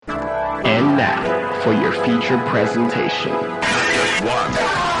And now, for your feature presentation. Just one,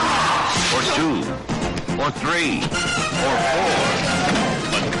 or two, or three, or four,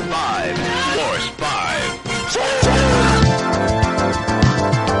 but five. Force 5.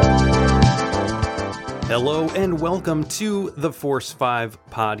 Hello and welcome to the Force 5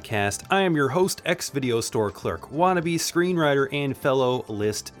 podcast. I am your host, ex-video store clerk, wannabe screenwriter, and fellow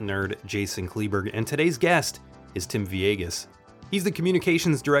list nerd Jason Kleberg, and today's guest is Tim Villegas. He's the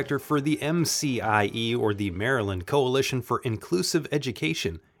communications director for the MCIE, or the Maryland Coalition for Inclusive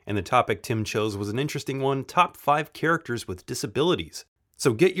Education, and the topic Tim chose was an interesting one: top 5 characters with disabilities.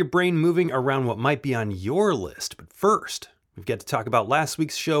 So get your brain moving around what might be on your list, but first, we've got to talk about last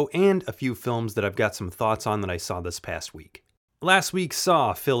week's show and a few films that I've got some thoughts on that I saw this past week. Last week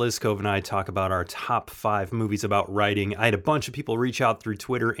saw Phil Iskov and I talk about our top 5 movies about writing. I had a bunch of people reach out through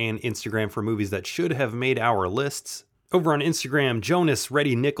Twitter and Instagram for movies that should have made our lists. Over on Instagram, Jonas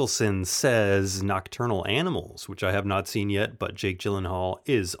Reddy Nicholson says Nocturnal Animals, which I have not seen yet, but Jake Gyllenhaal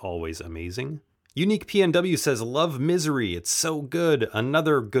is always amazing. Unique PNW says Love Misery, it's so good.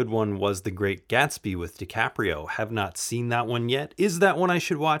 Another good one was The Great Gatsby with DiCaprio. Have not seen that one yet. Is that one I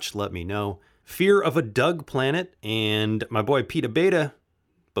should watch? Let me know. Fear of a Doug Planet and my boy Peta Beta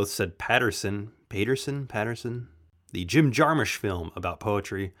both said Patterson. The Jim Jarmusch film about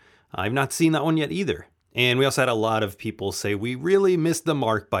poetry. I've not seen that one yet either. And we also had a lot of people say we really missed the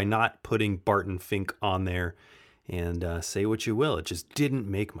mark by not putting Barton Fink on there. And say what you will, it just didn't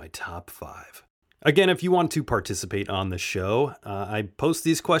make my top 5. Again, if you want to participate on the show, I post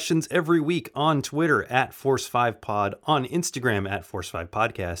these questions every week on Twitter at Force5Pod, on Instagram at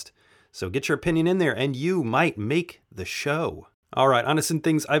Force5Podcast. So get your opinion in there and you might make the show. All right, on to some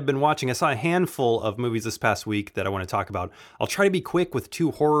things I've been watching. I saw a handful of movies this past week that I want to talk about. I'll try to be quick with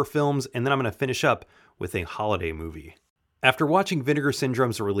 2 horror films, and then I'm going to finish up with a holiday movie. After watching Vinegar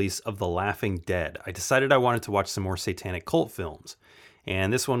Syndrome's release of The Laughing Dead, I decided I wanted to watch some more satanic cult films.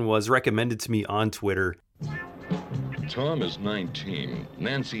 And this one was recommended to me on Twitter. Tom is 19,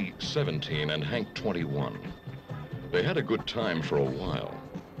 Nancy 17, and Hank 21. They had a good time for a while,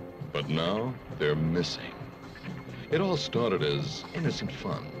 but now they're missing. It all started as innocent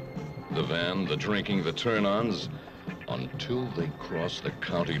fun. The van, the drinking, the turn-ons, until they crossed the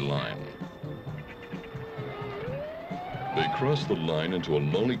county line. They crossed the line into a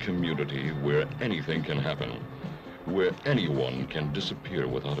lonely community where anything can happen, where anyone can disappear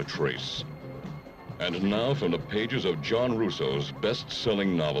without a trace. And now, from the pages of John Russo's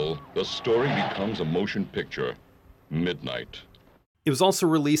best-selling novel, the story becomes a motion picture, Midnight. It was also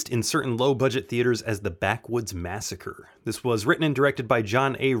released in certain low-budget theaters as The Backwoods Massacre. This was written and directed by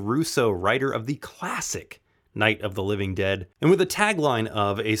John A. Russo, writer of the classic Night of the Living Dead, and with a tagline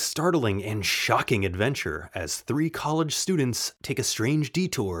of a startling and shocking adventure as 3 college students take a strange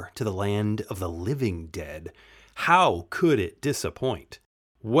detour to the land of the living dead. How could it disappoint?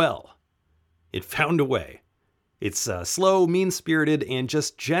 Well, it found a way. It's slow, mean-spirited, and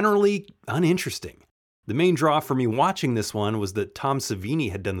just generally uninteresting. The main draw for me watching this one was that Tom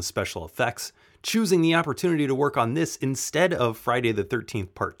Savini had done the special effects, choosing the opportunity to work on this instead of Friday the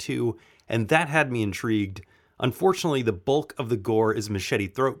 13th Part 2, and that had me intrigued. Unfortunately, the bulk of the gore is machete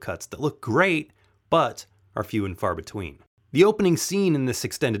throat cuts that look great, but are few and far between. The opening scene in this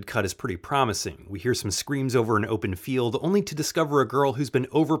extended cut is pretty promising. We hear some screams over an open field, only to discover a girl who's been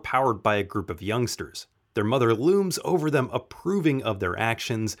overpowered by a group of youngsters. Their mother looms over them, approving of their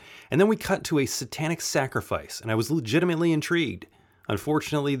actions, and then we cut to a satanic sacrifice, and I was legitimately intrigued.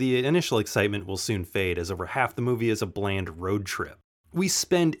 Unfortunately, the initial excitement will soon fade, as over half the movie is a bland road trip. We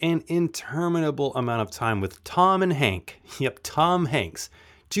spend an interminable amount of time with Tom and Hank. Yep, Tom Hanks.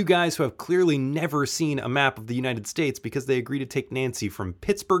 2 guys who have clearly never seen a map of the United States because they agree to take Nancy from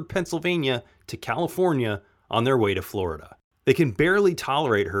Pittsburgh, Pennsylvania to California on their way to Florida. They can barely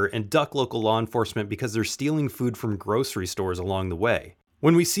tolerate her and duck local law enforcement because they're stealing food from grocery stores along the way.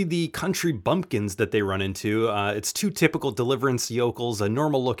 When we see the country bumpkins that they run into, it's 2 typical Deliverance yokels, a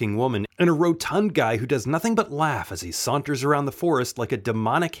normal-looking woman, and a rotund guy who does nothing but laugh as he saunters around the forest like a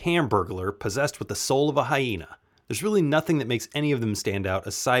demonic hamburglar possessed with the soul of a hyena. There's really nothing that makes any of them stand out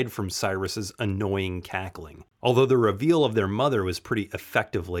aside from Cyrus's annoying cackling, although the reveal of their mother was pretty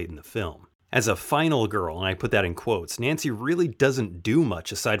effective late in the film. As a final girl, and I put that in quotes, Nancy really doesn't do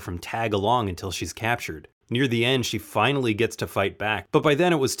much aside from tag along until she's captured. Near the end, she finally gets to fight back, but by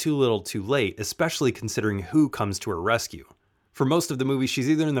then it was too little too late, especially considering who comes to her rescue. For most of the movie, she's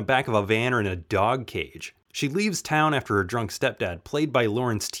either in the back of a van or in a dog cage. She leaves town after her drunk stepdad, played by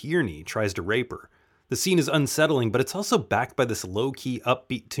Lawrence Tierney, tries to rape her. The scene is unsettling, but it's also backed by this low-key,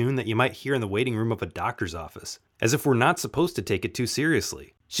 upbeat tune that you might hear in the waiting room of a doctor's office, as if we're not supposed to take it too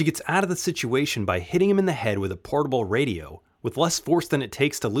seriously. She gets out of the situation by hitting him in the head with a portable radio, with less force than it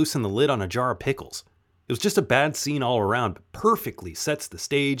takes to loosen the lid on a jar of pickles. It was just a bad scene all around, but perfectly sets the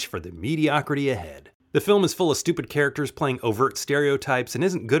stage for the mediocrity ahead. The film is full of stupid characters playing overt stereotypes and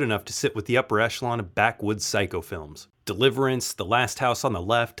isn't good enough to sit with the upper echelon of backwoods psycho films. Deliverance, The Last House on the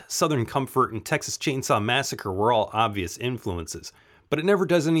Left, Southern Comfort, and Texas Chainsaw Massacre were all obvious influences, but it never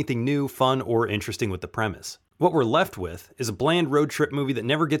does anything new, fun, or interesting with the premise. What we're left with is a bland road trip movie that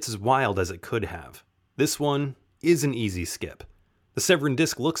never gets as wild as it could have. This one is an easy skip. The Severin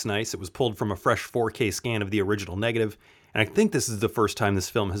disc looks nice. It was pulled from a fresh 4K scan of the original negative, and I think this is the first time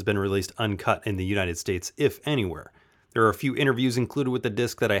this film has been released uncut in the United States, if anywhere. There are a few interviews included with the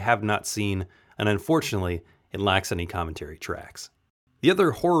disc that I have not seen, and unfortunately, it lacks any commentary tracks. The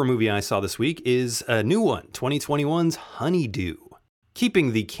other horror movie I saw this week is a new one, 2021's Honeydew.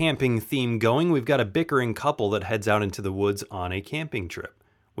 Keeping the camping theme going, we've got a bickering couple that heads out into the woods on a camping trip.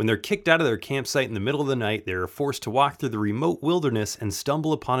 When they're kicked out of their campsite in the middle of the night, they are forced to walk through the remote wilderness and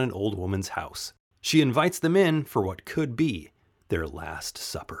stumble upon an old woman's house. She invites them in for what could be their last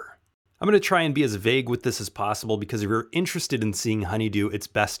supper. I'm going to try and be as vague with this as possible because if you're interested in seeing Honeydew, it's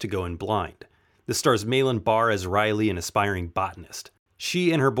best to go in blind. This stars Malin Barr as Riley, an aspiring botanist.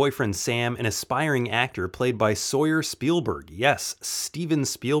 She and her boyfriend Sam, an aspiring actor played by Sawyer Spielberg, yes, Steven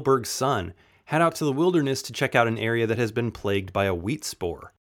Spielberg's son, head out to the wilderness to check out an area that has been plagued by a wheat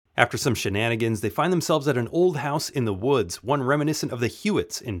spore. After some shenanigans, they find themselves at an old house in the woods, one reminiscent of the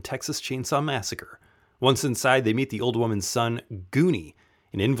Hewitts in Texas Chainsaw Massacre. Once inside, they meet the old woman's son, Goonie,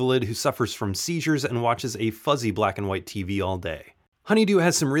 an invalid who suffers from seizures and watches a fuzzy black and white TV all day. Honeydew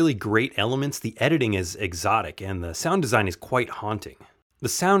has some really great elements. The editing is exotic, and the sound design is quite haunting. The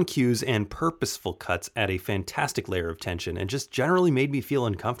sound cues and purposeful cuts add a fantastic layer of tension and just generally made me feel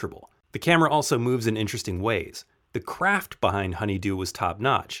uncomfortable. The camera also moves in interesting ways. The craft behind Honeydew was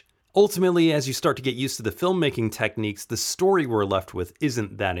top-notch. Ultimately, as you start to get used to the filmmaking techniques, the story we're left with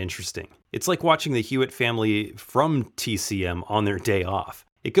isn't that interesting. It's like watching the Hewitt family from TCM on their day off.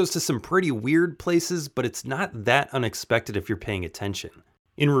 It goes to some pretty weird places, but it's not that unexpected if you're paying attention.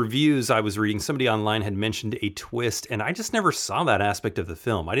 In reviews I was reading, somebody online had mentioned a twist, and I just never saw that aspect of the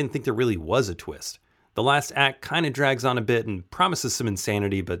film. I didn't think there really was a twist. The last act kind of drags on a bit and promises some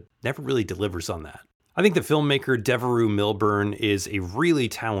insanity, but never really delivers on that. I think the filmmaker Devereux Milburn is a really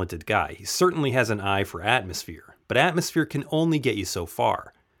talented guy. He certainly has an eye for atmosphere, but atmosphere can only get you so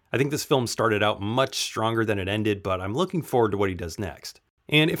far. I think this film started out much stronger than it ended, but I'm looking forward to what he does next.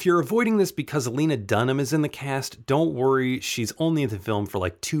 And if you're avoiding this because Lena Dunham is in the cast, don't worry, she's only in the film for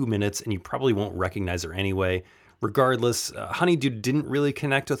like 2 minutes and you probably won't recognize her anyway. Regardless, Honeydew didn't really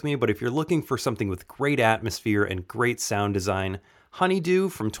connect with me, but if you're looking for something with great atmosphere and great sound design, Honeydew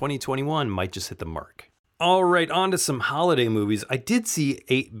from 2021 might just hit the mark. Alright, on to some holiday movies. I did see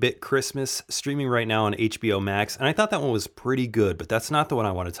 8-Bit Christmas streaming right now on HBO Max, and I thought that one was pretty good, but that's not the one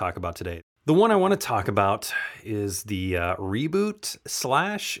I want to talk about today. The one I want to talk about is the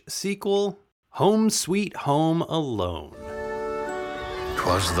reboot/sequel, Home Sweet Home Alone.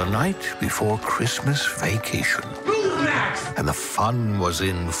 'Twas the night before Christmas vacation. And the fun was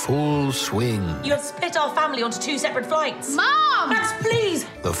in full swing. You have split our family onto 2 separate flights. Mom! Max, please!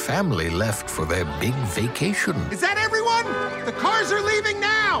 The family left for their big vacation, Is that everyone? The cars are leaving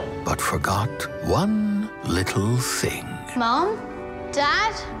now! but forgot one little thing. Mom?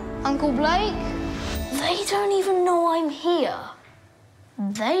 Dad? Uncle Blake? They don't even know I'm here.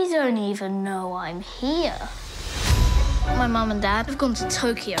 They don't even know I'm here. My mum and dad have gone to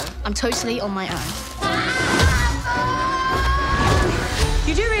Tokyo. I'm totally on my own.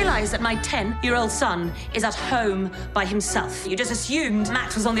 You do realise that my 10-year-old son is at home by himself. You just assumed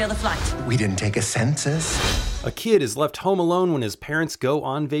Max was on the other flight. We didn't take a census. A kid is left home alone when his parents go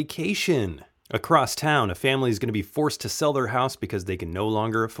on vacation. Across town, a family is going to be forced to sell their house because they can no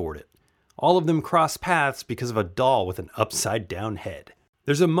longer afford it. All of them cross paths because of a doll with an upside-down head.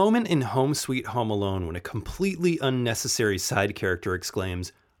 There's a moment in Home Sweet Home Alone when a completely unnecessary side character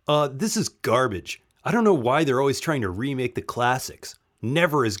exclaims, this is garbage. I don't know why they're always trying to remake the classics.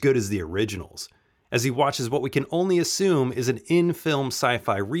 Never as good as the originals. As he watches what we can only assume is an in-film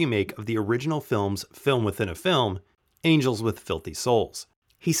sci-fi remake of the original film's film within a film, Angels with Filthy Souls.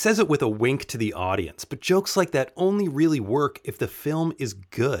 He says it with a wink to the audience, but jokes like that only really work if the film is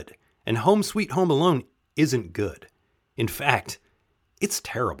good. And Home Sweet Home Alone isn't good. In fact, it's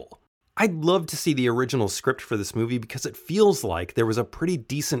terrible. I'd love to see the original script for this movie because it feels like there was a pretty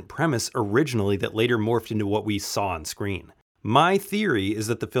decent premise originally that later morphed into what we saw on screen. My theory is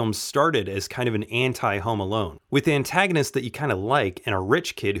that the film started as kind of an anti-Home Alone, with antagonists that you kind of like and a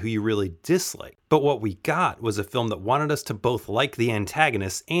rich kid who you really dislike. But what we got was a film that wanted us to both like the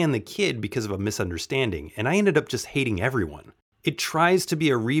antagonist and the kid because of a misunderstanding, and I ended up just hating everyone. It tries to be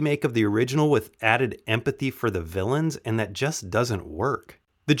a remake of the original with added empathy for the villains, and that just doesn't work.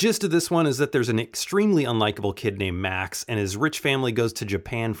 The gist of this one is that there's an extremely unlikable kid named Max, and his rich family goes to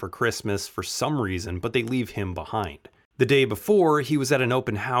Japan for Christmas for some reason, but they leave him behind. The day before, he was at an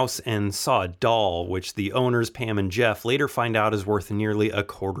open house and saw a doll, which the owners, Pam and Jeff, later find out is worth nearly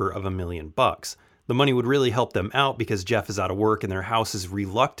 $250,000. The money would really help them out because Jeff is out of work and their house is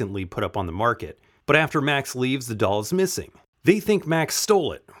reluctantly put up on the market. But after Max leaves, the doll is missing. They think Max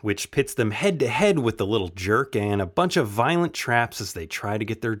stole it, which pits them head to head with the little jerk and a bunch of violent traps as they try to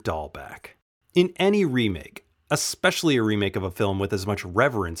get their doll back. In any remake, especially a remake of a film with as much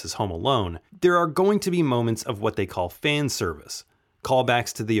reverence as Home Alone, there are going to be moments of what they call fan service.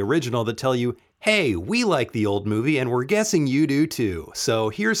 Callbacks to the original that tell you, hey, we like the old movie and we're guessing you do too. So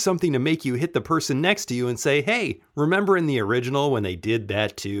here's something to make you hit the person next to you and say, hey, remember in the original when they did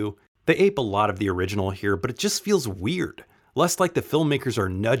that too? They ape a lot of the original here, but it just feels weird. Less like the filmmakers are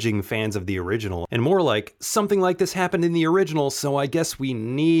nudging fans of the original, and more like, something like this happened in the original, so I guess we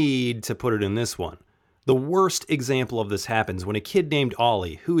need to put it in this one. The worst example of this happens when a kid named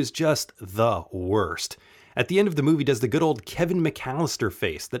Ollie, who is just the worst, at the end of the movie does the good old Kevin McAllister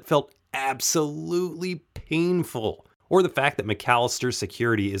face that felt absolutely painful. Or the fact that McAllister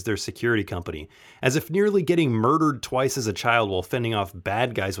Security is their security company, as if nearly getting murdered twice as a child while fending off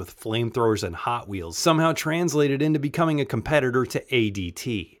bad guys with flamethrowers and Hot Wheels somehow translated into becoming a competitor to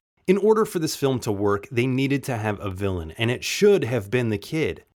ADT. In order for this film to work, they needed to have a villain, and it should have been the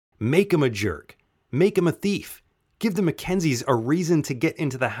kid. Make him a jerk. Make him a thief. Give the Mackenzies a reason to get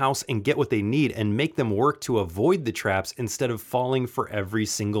into the house and get what they need, and make them work to avoid the traps instead of falling for every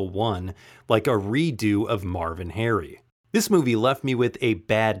single one, like a redo of Marv and Harry. This movie left me with a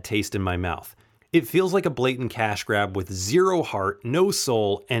bad taste in my mouth. It feels like a blatant cash grab with zero heart, no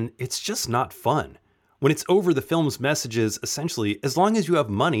soul, and it's just not fun. When it's over, the film's message is essentially, as long as you have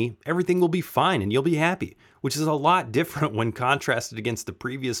money, everything will be fine and you'll be happy, which is a lot different when contrasted against the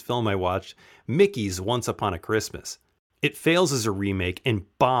previous film I watched, Mickey's Once Upon a Christmas. It fails as a remake and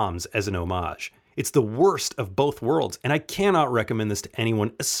bombs as an homage. It's the worst of both worlds, and I cannot recommend this to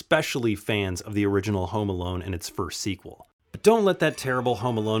anyone, especially fans of the original Home Alone and its first sequel. But don't let that terrible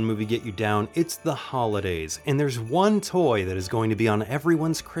Home Alone movie get you down. It's the holidays, and there's one toy that is going to be on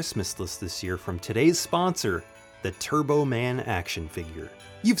everyone's Christmas list this year from today's sponsor, the Turbo Man action figure.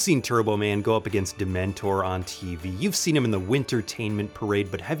 You've seen Turbo Man go up against Dementor on TV. You've seen him in the Wintertainment Parade,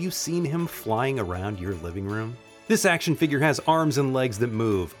 but have you seen him flying around your living room? This action figure has arms and legs that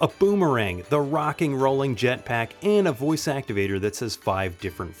move, a boomerang, the rocking rolling jetpack, and a voice activator that says 5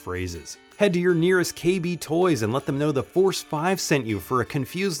 different phrases. Head to your nearest KB Toys and let them know the Force 5 sent you for a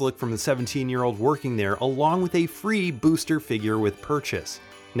confused look from the 17-year-old working there, along with a free booster figure with purchase.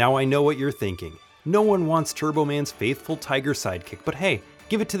 Now I know what you're thinking. No one wants Turbo Man's faithful tiger sidekick, but hey,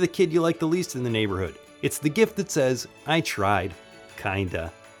 give it to the kid you like the least in the neighborhood. It's the gift that says, I tried.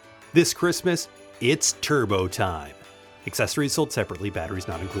 Kinda. This Christmas, it's Turbo time. Accessories sold separately, batteries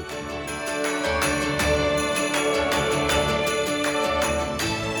not included.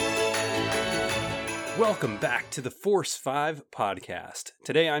 Welcome back to the Force 5 podcast.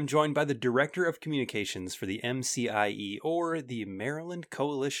 Today I'm joined by the Director of Communications for the MCIE, or the Maryland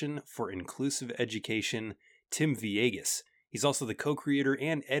Coalition for Inclusive Education, Tim Villegas. He's also the co-creator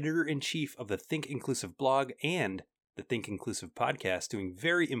and editor-in-chief of the Think Inclusive blog and the Think Inclusive podcast, doing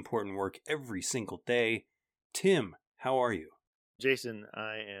very important work every single day. Tim, how are you? Jason,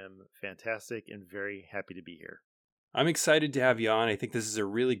 I am fantastic and very happy to be here. I'm excited to have you on. I think this is a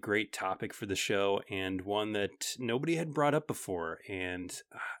really great topic for the show and one that nobody had brought up before. And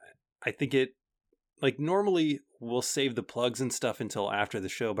I think normally we'll save the plugs and stuff until after the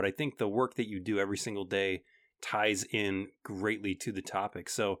show, but I think the work that you do every single day ties in greatly to the topic.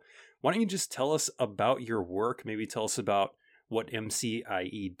 So why don't you just tell us about your work? Maybe tell us about what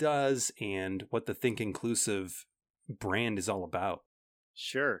MCIE does and what the Think Inclusive brand is all about.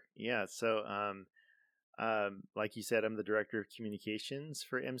 Sure. Yeah. So, like you said, I'm the Director of Communications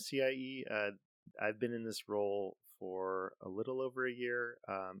for MCIE. I've been in this role for a little over a year.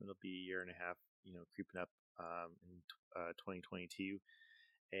 It'll be a year and a half, creeping up in 2022.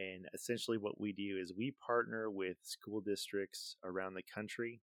 And essentially what we do is we partner with school districts around the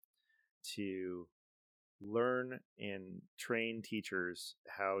country to learn and train teachers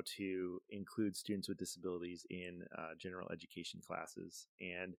how to include students with disabilities in general education classes.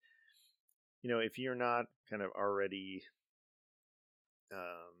 And if you're not kind of already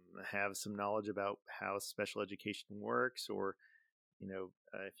have some knowledge about how special education works, or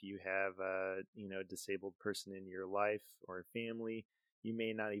if you have a disabled person in your life or family, you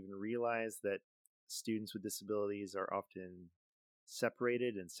may not even realize that students with disabilities are often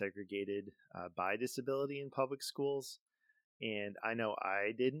separated and segregated by disability in public schools. And I know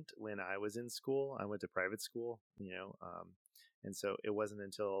I didn't when I was in school. I went to private school, and so it wasn't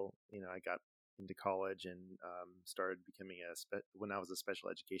until I got into college and started becoming when I was a special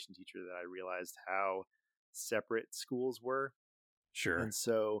education teacher that I realized how separate schools were. Sure. And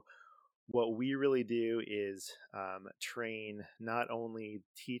so what we really do is train not only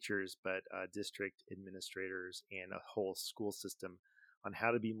teachers, but district administrators and a whole school system on how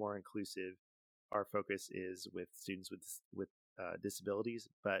to be more inclusive. Our focus is with students with disabilities,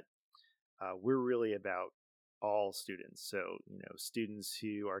 but we're really about all students. So, students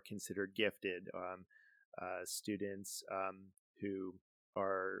who are considered gifted, students who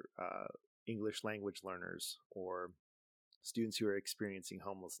are English language learners, or students who are experiencing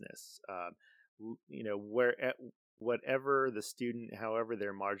homelessness, whatever the student, however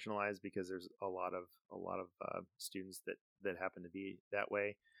they're marginalized, because there's a lot of students that happen to be that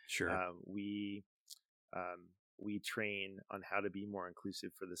way. Sure. We train on how to be more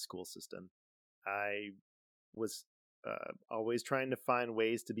inclusive for the school system. I was always trying to find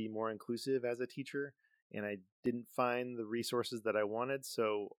ways to be more inclusive as a teacher, and I didn't find the resources that I wanted.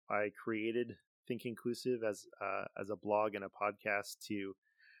 So I created Think Inclusive as a blog and a podcast to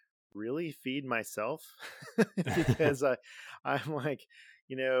really feed myself because I'm like,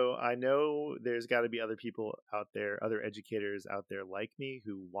 I know there's got to be other people out there, other educators out there like me,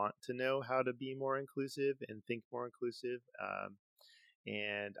 who want to know how to be more inclusive and think more inclusive.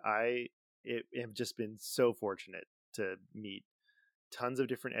 And I have just been so fortunate to meet tons of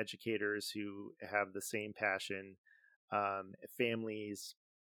different educators who have the same passion, families,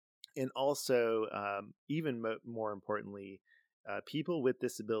 and also, even more importantly, people with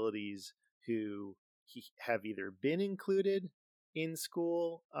disabilities who have either been included in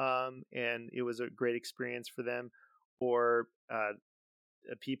school and it was a great experience for them, or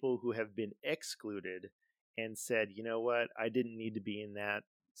people who have been excluded and said, you know what, I didn't need to be in that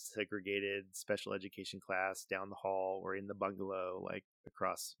segregated special education class down the hall or in the bungalow, like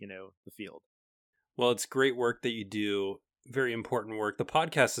across, the field. Well, it's great work that you do. Very important work. The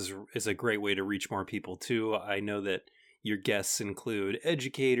podcast is a great way to reach more people too. I know that your guests include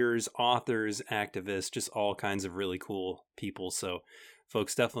educators, authors, activists, just all kinds of really cool people. So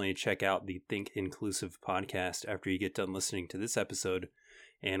folks, definitely check out the Think Inclusive podcast after you get done listening to this episode.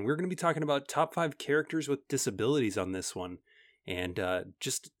 And we're going to be talking about top 5 characters with disabilities on this one. And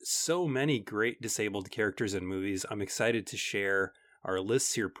just so many great disabled characters in movies. I'm excited to share our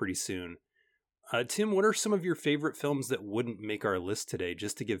lists here pretty soon. Tim, what are some of your favorite films that wouldn't make our list today,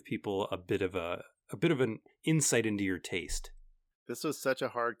 just to give people a bit of an insight into your taste? This was such a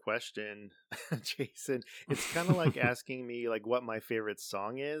hard question, Jason. It's kind of like asking me like what my favorite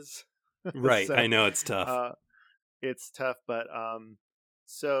song is. Right. So, I know it's tough. It's tough, but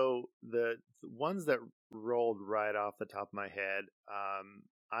so the ones that rolled right off the top of my head,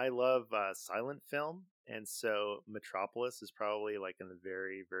 I love silent film. And so Metropolis is probably like in the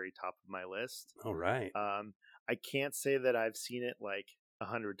very, very top of my list. All right. I can't say that I've seen it like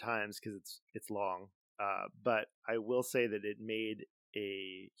 100 times because it's long. But I will say that it made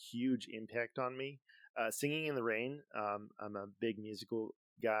a huge impact on me. Singing in the Rain. I'm a big musical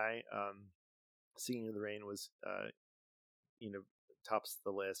guy. Singing in the Rain was, tops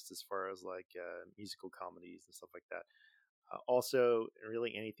the list as far as like musical comedies and stuff like that. Also,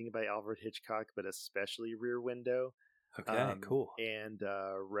 really anything by Alfred Hitchcock, but especially Rear Window. Okay, cool. And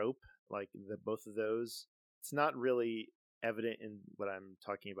Rope, like both of those. It's not really evident in what I'm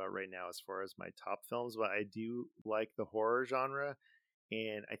talking about right now as far as my top films, but I do like the horror genre,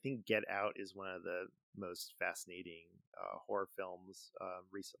 and I think Get Out is one of the most fascinating horror films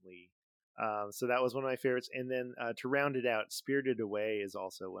recently. So that was one of my favorites. And then to round it out, Spirited Away is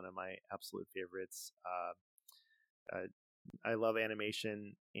also one of my absolute favorites. I love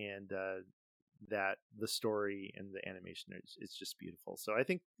animation, and that the story and the animation is just beautiful. So I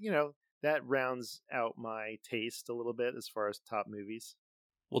think, that rounds out my taste a little bit as far as top movies.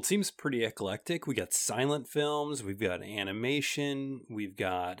 Well, it seems pretty eclectic. We got silent films, we've got animation, we've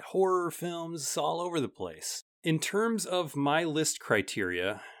got horror films all over the place. In terms of my list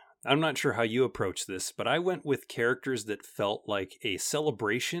criteria, I'm not sure how you approach this, but I went with characters that felt like a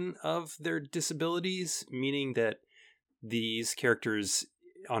celebration of their disabilities, meaning that these characters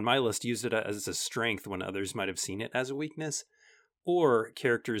on my list used it as a strength when others might have seen it as a weakness. or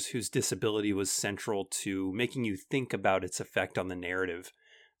characters whose disability was central to making you think about its effect on the narrative.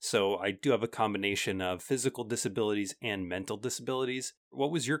 So I do have a combination of physical disabilities and mental disabilities.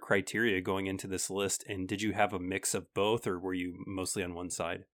 What was your criteria going into this list, and did you have a mix of both, or were you mostly on one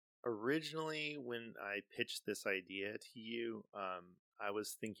side? Originally, when I pitched this idea to you, I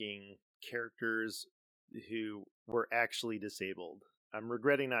was thinking characters who were actually disabled. I'm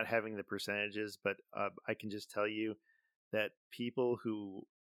regretting not having the percentages, but I can just tell you that people who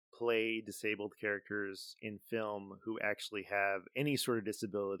play disabled characters in film who actually have any sort of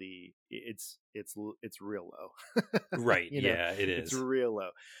disability, it's real low. Right. Yeah, it is. It's real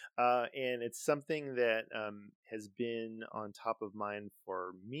low. And it's something that has been on top of mind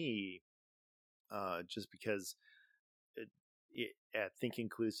for me, just because at Think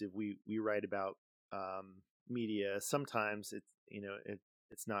Inclusive, we write about media. Sometimes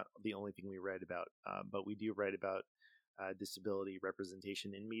it's not the only thing we write about, but we do write about disability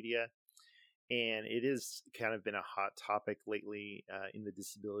representation in media, and it is kind of been a hot topic lately in the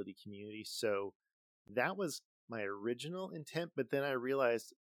disability community. So that was my original intent, but then I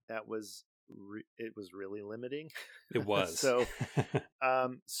realized that it was really limiting. It was. So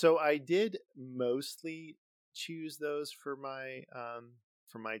I did mostly choose those for my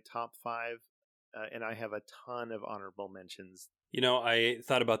top 5, and I have a ton of honorable mentions. I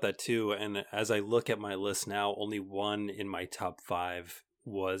thought about that too, and as I look at my list now, only one in my top 5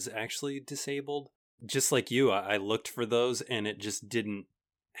 was actually disabled. Just like you, I looked for those, and it just didn't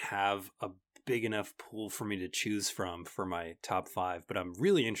have a big enough pool for me to choose from for my top 5, but I'm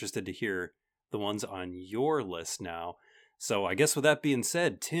really interested to hear the ones on your list now. So I guess with that being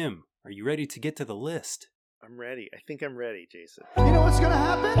said, Tim, are you ready to get to the list? I'm ready. I think I'm ready, Jason. You know what's gonna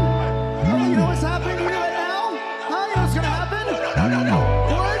happen? Oh, you know what's happening? You know it now? Huh? You know what's gonna happen?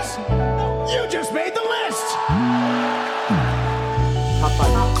 Words? You just made the list!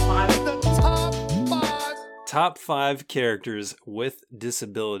 Top 5 characters with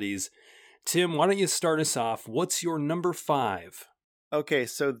disabilities. Tim, why don't you start us off? What's your number 5? Okay,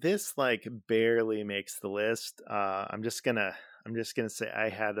 so this barely makes the list. I'm just gonna say I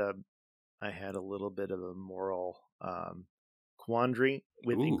had a little bit of a moral quandary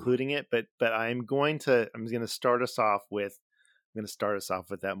with including it, but I'm gonna start us off with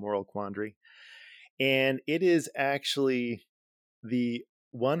that moral quandary, and it is actually the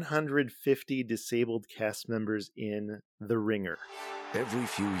 150 disabled cast members in The Ringer. Every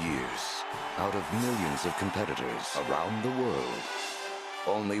few years, out of millions of competitors around the world,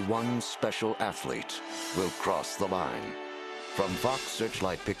 only one special athlete will cross the line. From Fox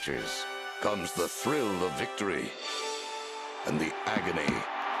Searchlight Pictures comes the thrill of victory and the agony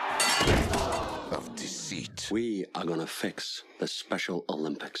of defeat. We are gonna fix the Special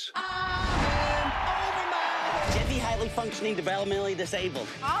Olympics. Jeffy, highly functioning, developmentally disabled.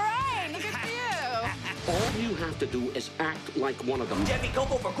 All right, look at you. All you have to do is act like one of them. Jeffy, go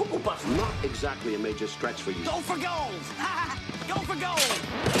for Cuckoo Puffs. Not exactly a major stretch for you. Go for gold. Go for gold.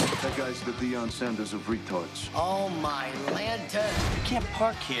 That guy's the Deion Sanders of retards. Oh, my lantern. You can't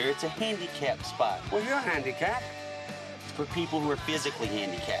park here. It's a handicapped spot. Well, you're handicapped. It's for people who are physically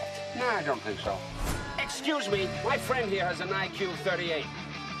handicapped. No, I don't think so. Excuse me, my friend here has an IQ 38.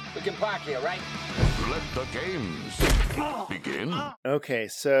 We can park here, right? Let the games begin. Okay,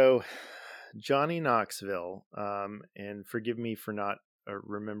 so Johnny Knoxville, and forgive me for not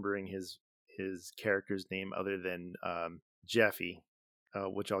remembering his character's name other than Jeffy,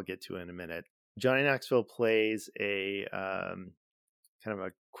 which I'll get to in a minute. Johnny Knoxville plays a kind of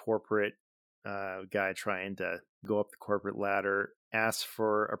a corporate guy trying to go up the corporate ladder, asks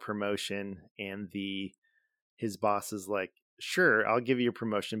for a promotion, and his boss is like, "Sure, I'll give you a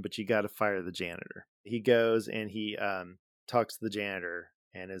promotion, but you got to fire the janitor." He goes and he talks to the janitor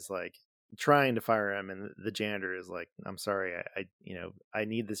and is like trying to fire him, and the janitor is like, "I'm sorry, I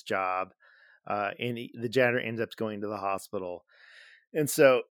need this job," and the janitor ends up going to the hospital, and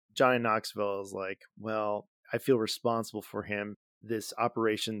so Johnny Knoxville is like, "Well, I feel responsible for him. This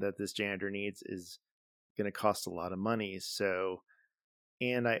operation that this janitor needs is going to cost a lot of money,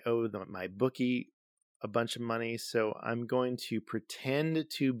 and I owe my bookie a bunch of money, so I'm going to pretend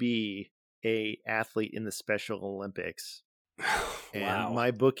to be a athlete in the Special Olympics." And wow.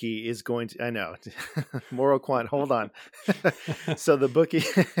 My bookie is going to, I know, moral quant, hold on. So the bookie,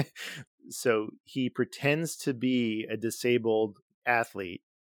 so he pretends to be a disabled athlete.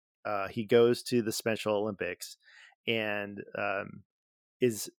 He goes to the Special Olympics and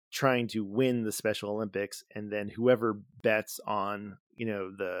is trying to win the Special Olympics, and then whoever bets on,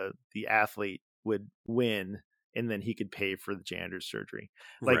 the athlete would win, and then he could pay for the janitor's surgery.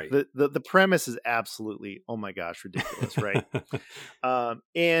 Like Right. the premise is absolutely, oh my gosh, ridiculous, right?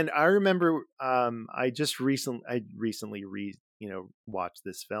 And I remember I recently watched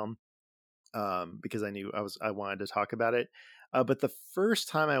this film because I knew I wanted to talk about it. But the first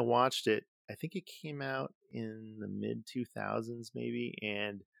time I watched it, I think it came out in the mid 2000s maybe,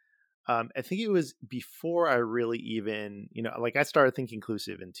 and I think it was before I really even, like I started Think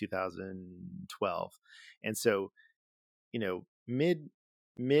Inclusive in 2012. And so, mid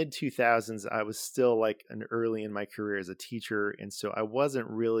 2000s, I was still like early in my career as a teacher. And so I wasn't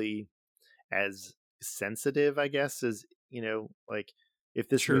really as sensitive, I guess, as, like if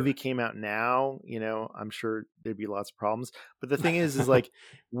this movie came out now, I'm sure there'd be lots of problems. But the thing is like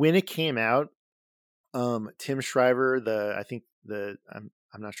when it came out, Tim Shriver,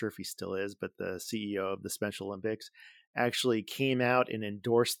 I'm not sure if he still is, but the CEO of the Special Olympics actually came out and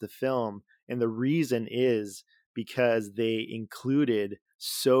endorsed the film. And the reason is because they included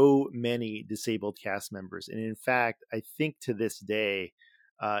so many disabled cast members. And in fact, I think to this day,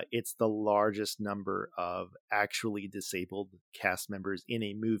 it's the largest number of actually disabled cast members in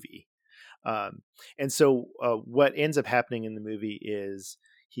a movie. And so what ends up happening in the movie is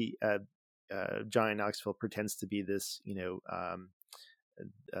Johnny Knoxville pretends to be this,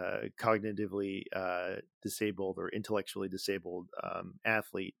 cognitively disabled or intellectually disabled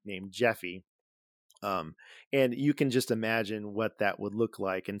athlete named Jeffy. And you can just imagine what that would look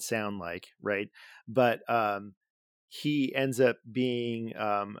like and sound like, right? But he ends up being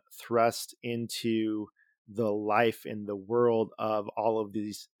thrust into the life and the world of all of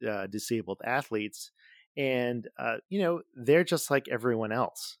these disabled athletes. And, they're just like everyone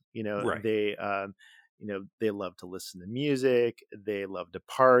else, Right. They love to listen to music. They love to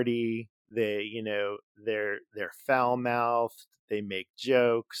party. They're foul mouthed. They make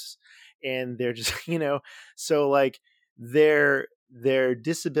jokes, and they're just, so like their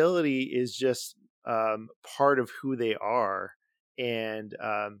disability is just part of who they are. And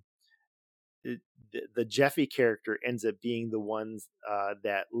the Jeffy character ends up being the ones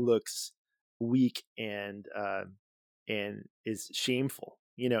that looks weak and is shameful.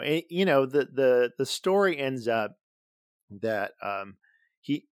 The story ends up that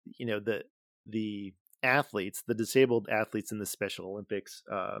the athletes, the disabled athletes in the Special Olympics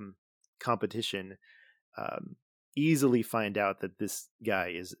competition easily find out that this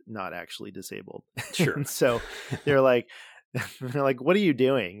guy is not actually disabled. Sure. And so they're like, what are you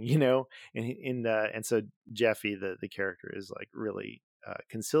doing? And so Jeffy, the character, is like really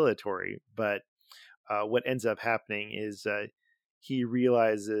conciliatory, but what ends up happening is he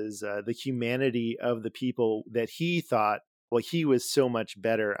realizes the humanity of the people that he thought, well, he was so much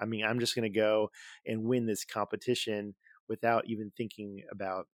better. I mean, I'm just going to go and win this competition without even thinking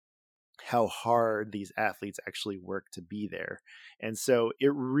about how hard these athletes actually work to be there. And so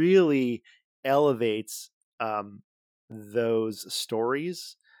it really elevates those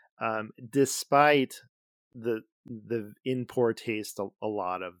stories, despite the in poor taste a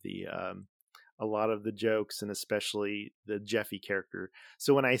lot of the jokes, and especially the Jeffy character.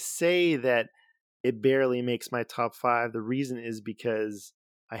 So when I say that it barely makes my top 5, the reason is because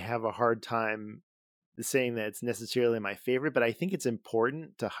I have a hard time saying that it's necessarily my favorite, but I think it's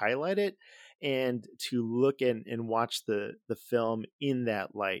important to highlight it and to look and watch the film in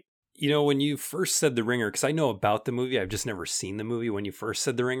that light. When you first said The Ringer, because I know about the movie, I've just never seen the movie. When you first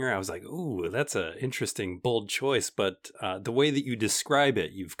said The Ringer, I was like, ooh, that's an interesting, bold choice. But the way that you describe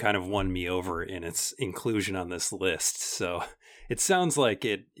it, you've kind of won me over in its inclusion on this list. So it sounds like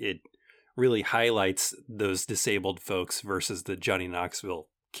it really highlights those disabled folks versus the Johnny Knoxville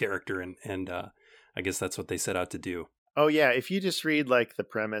character. And I guess that's what they set out to do. Oh, yeah. If you just read like the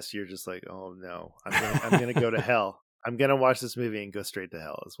premise, you're just like, oh, no, I'm going to go to hell. I'm going to watch this movie and go straight to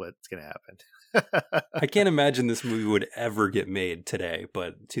hell is what's going to happen. I can't imagine this movie would ever get made today,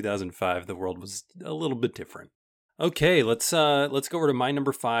 but 2005, the world was a little bit different. Okay, let's go over to my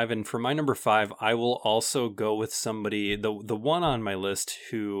number 5. And for my number 5, I will also go with somebody, the one on my list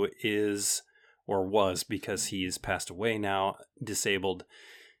who is, or was, because he's passed away now, disabled.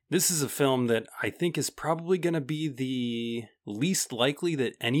 This is a film that I think is probably going to be the least likely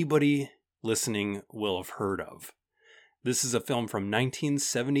that anybody listening will have heard of. This is a film from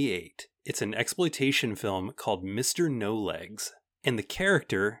 1978. It's an exploitation film called Mr. No Legs, and the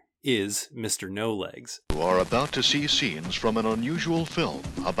character is Mr. No Legs. You are about to see scenes from an unusual film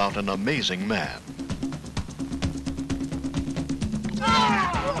about an amazing man.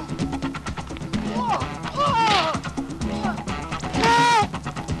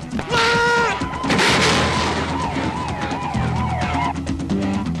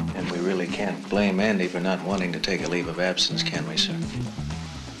 And we really can't blame blame Andy for not wanting to take a leave of absence, can we, sir?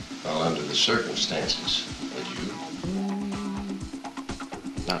 Well, under the circumstances, would you?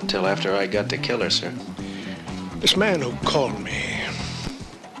 Not until after I got to kill her, sir. This man who called me,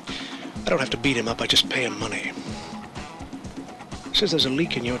 I don't have to beat him up, I just pay him money. Says there's a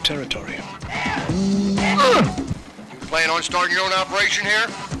leak in your territory. Plan on starting your own operation here?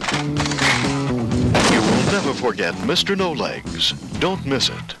 You will never forget Mr. No Legs. Don't miss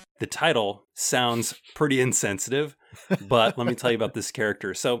it. The title sounds pretty insensitive, but let me tell you about this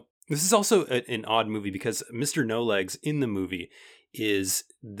character. So this is also an odd movie because Mr. No Legs in the movie is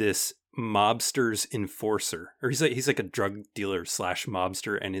this mobster's enforcer, or he's like a drug dealer /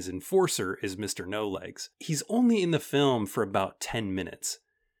 mobster, and his enforcer is Mr. No Legs. He's only in the film for about 10 minutes,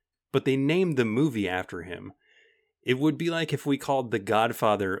 but they named the movie after him. It would be like if we called The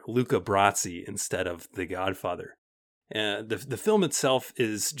Godfather Luca Brasi instead of The Godfather. The film itself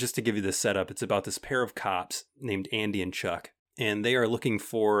is, just to give you the setup, it's about this pair of cops named Andy and Chuck, and they are looking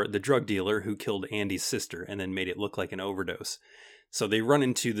for the drug dealer who killed Andy's sister and then made it look like an overdose. So they run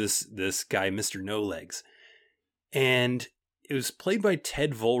into this guy, Mr. No Legs, and it was played by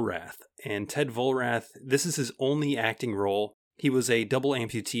Ted Volrath. And Ted Volrath, this is his only acting role. He was a double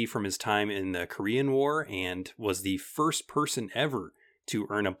amputee from his time in the Korean War and was the first person ever to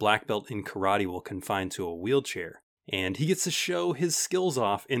earn a black belt in karate while confined to a wheelchair. And he gets to show his skills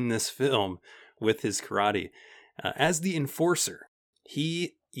off in this film with his karate. As the enforcer,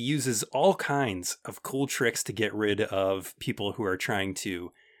 he uses all kinds of cool tricks to get rid of people who are trying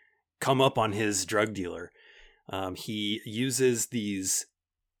to come up on his drug dealer. He uses these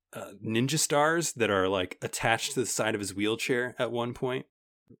ninja stars that are like attached to the side of his wheelchair at one point.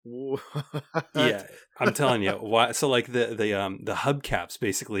 What? Yeah, I'm telling you. Why? So like the hubcaps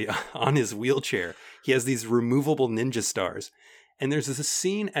basically on his wheelchair, he has these removable ninja stars. And there's this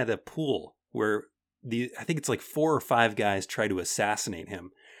scene at a pool where I think it's like 4 or 5 guys try to assassinate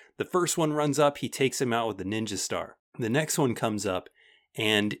him. The first one runs up, he takes him out with the ninja star. The next one comes up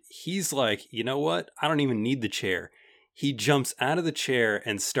and he's like, you know what? I don't even need the chair. He jumps out of the chair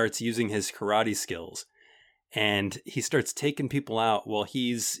and starts using his karate skills. And he starts taking people out while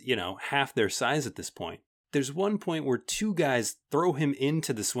he's, half their size at this point. There's one point where 2 guys throw him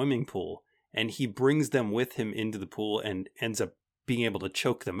into the swimming pool and he brings them with him into the pool and ends up being able to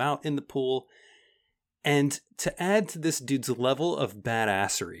choke them out in the pool. And to add to this dude's level of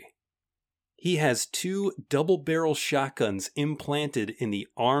badassery, he has 2 double-barrel shotguns implanted in the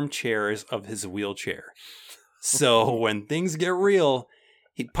armchairs of his wheelchair. So when things get real,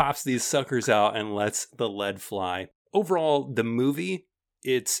 he pops these suckers out and lets the lead fly. Overall, the movie,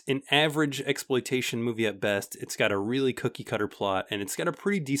 it's an average exploitation movie at best. It's got a really cookie-cutter plot, and it's got a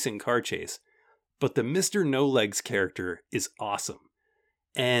pretty decent car chase. But the Mr. No Legs character is awesome.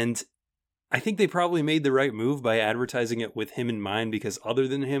 And I think they probably made the right move by advertising it with him in mind, because other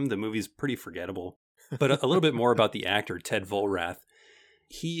than him, the movie's pretty forgettable. But a little bit more about the actor, Ted Volrath.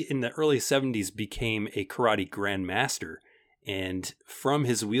 He, in the early 70s, became a karate grandmaster, and from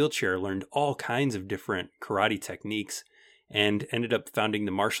his wheelchair learned all kinds of different karate techniques, and ended up founding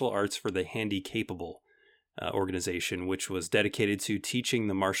the Martial Arts for the Handy Capable organization, which was dedicated to teaching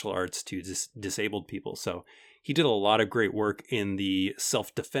the martial arts to disabled people. So he did a lot of great work in the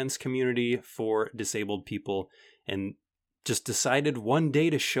self-defense community for disabled people, and just decided one day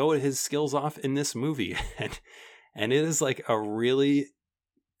to show his skills off in this movie. And it is like a really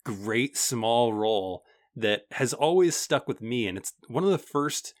great small role that has always stuck with me. And it's one of the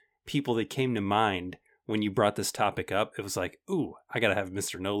first people that came to mind when you brought this topic up. It was like, ooh, I got to have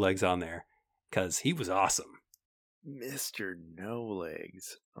Mr. No Legs on there because he was awesome. Mr. No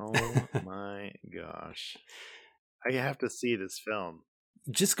Legs. Oh my gosh. I have to see this film.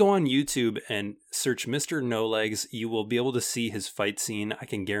 Just go on YouTube and search Mr. No Legs. You will be able to see his fight scene. I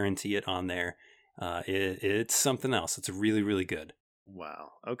can guarantee it on there. It's something else. It's really, really good. Wow.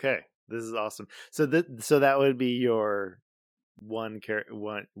 Okay. This is awesome. So that would be your one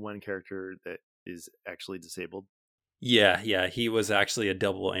character that is actually disabled? Yeah. He was actually a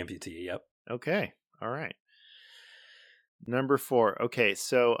double amputee. Yep. Okay. All right. Number 4. Okay,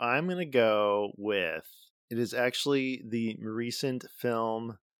 so I'm going to go with, it is actually the recent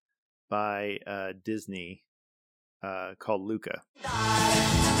film by Disney called Luca.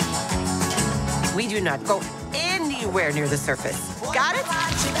 We do not go anywhere near the surface. Got it?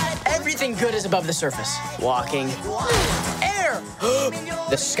 Everything good is above the surface. Walking. Air!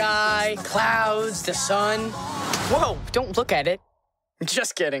 The sky, clouds, the sun. Whoa, don't look at it.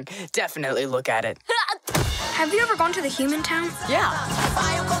 Just kidding. Definitely look at it. Have you ever gone to the human town? Yeah.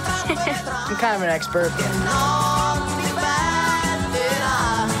 I'm kind of an expert.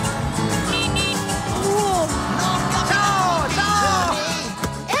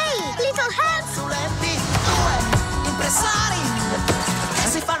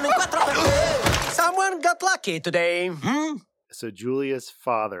 Someone got lucky today. So Julia's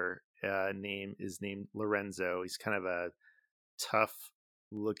father is named Lorenzo. He's kind of a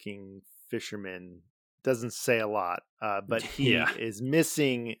tough-looking fisherman. Doesn't say a lot, but he is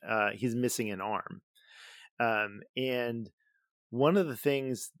missing. He's missing an arm. And one of the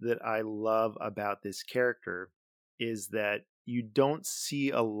things that I love about this character is that you don't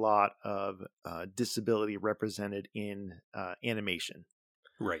see a lot of disability represented in animation.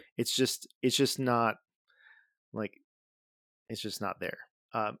 Right. It's just not like, it's just not there.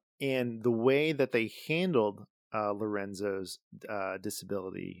 And the way that they handled Lorenzo's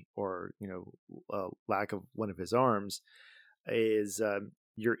disability, or lack of one of his arms, is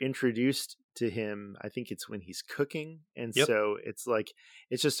you're introduced to him. I think it's when he's cooking, and so it's like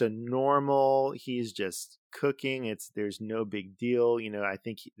it's just a normal. He's just cooking. There's no big deal. I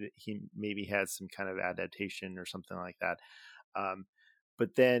think he maybe has some kind of adaptation or something like that.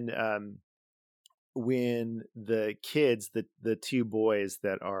 But then when the kids, the two boys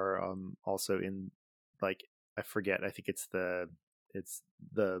that are also in, like, I forget, I think it's the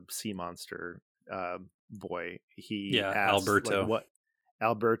sea monster boy. He asks, Alberto. like, what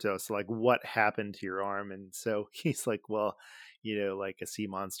Alberto, so like, what happened to your arm? And so he's like, well, like a sea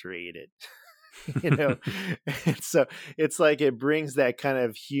monster ate it. And so it's like it brings that kind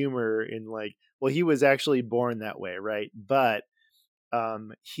of humor in, like, well, he was actually born that way, right? But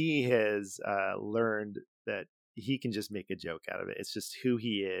he has learned that he can just make a joke out of it. It's just who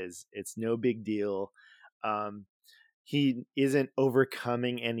he is. It's no big deal. He isn't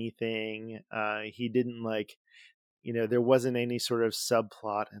overcoming anything. He didn't, like, there wasn't any sort of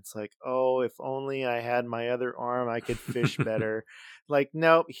subplot. It's like, oh, if only I had my other arm, I could fish better. Like,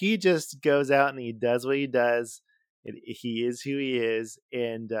 no, he just goes out and he does what he does. He is who he is.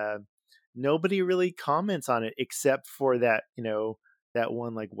 And nobody really comments on it except for that, that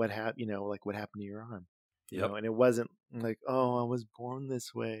one, like, what happened, like, what happened to your arm? And it wasn't like, oh, I was born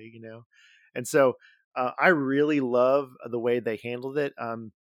this way, And so I really love the way they handled it.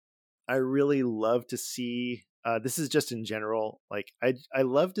 I really love to see, this is just in general, like, I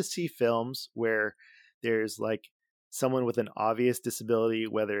love to see films where there's, like, someone with an obvious disability,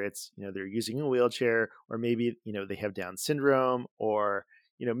 whether it's, they're using a wheelchair, or maybe, they have Down syndrome, or,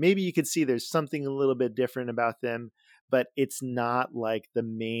 maybe you could see there's something a little bit different about them, but it's not like the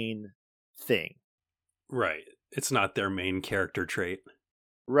main thing. Right. It's not their main character trait.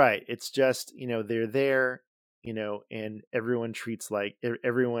 Right. It's just, they're there, and everyone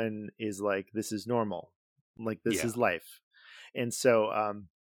is like, this is normal. Like, this is life. And so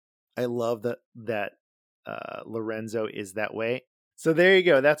I love that Lorenzo is that way. So there you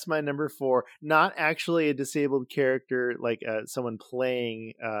go. That's my number 4. Not actually a disabled character, like someone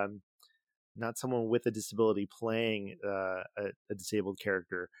playing, not someone with a disability playing a disabled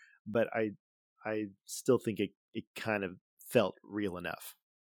character, but I still think it kind of felt real enough.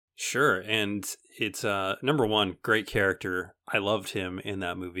 Sure. And it's number 1, great character. I loved him in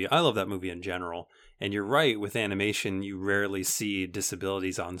that movie. I love that movie in general. And you're right, with animation, you rarely see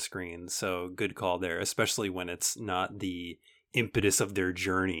disabilities on screen. So good call there, especially when it's not the impetus of their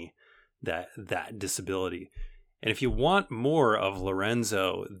journey, that disability. And if you want more of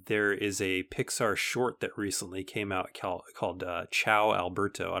Lorenzo, there is a Pixar short that recently came out called Ciao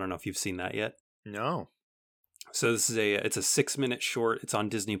Alberto. I don't know if you've seen that yet. No. So this is it's a 6-minute short. It's on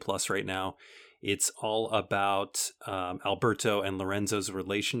Disney Plus right now. It's all about Alberto and Lorenzo's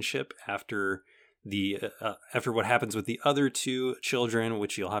relationship after what happens with the other 2 children,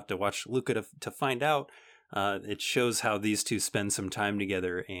 which you'll have to watch Luca to find out. It shows how these 2 spend some time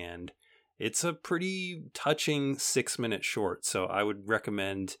together, and it's a pretty touching 6-minute short. So I would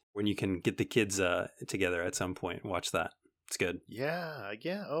recommend, when you can get the kids together at some point, watch that. It's good. Yeah.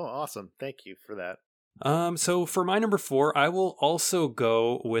 Oh, awesome. Thank you for that. So for my number 4, I will also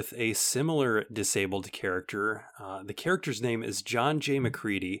go with a similar disabled character. The character's name is John J.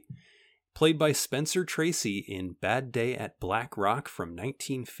 McCready, played by Spencer Tracy in Bad Day at Black Rock from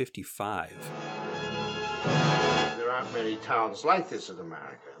 1955. There aren't many towns like this in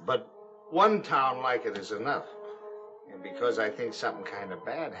America, but one town like it is enough. And because I think something kind of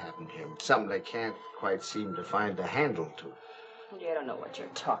bad happened to him, something they can't quite seem to find a handle to. You don't know what you're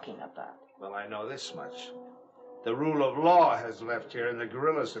talking about. Well, I know this much. The rule of law has left here and the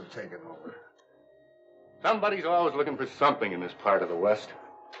guerrillas have taken over. Somebody's always looking for something in this part of the West.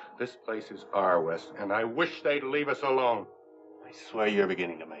 This place is our West, and I wish they'd leave us alone. I swear you're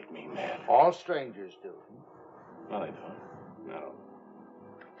beginning to make me mad. All strangers do. No, they don't. No.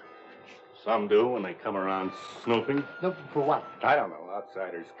 Some do when they come around snooping. Looking for what? I don't know.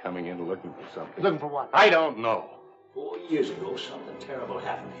 Outsiders coming in looking for something. Looking for what? I don't know. 4 years ago, something terrible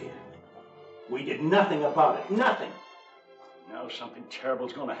happened here. We did nothing about it. Nothing. Now something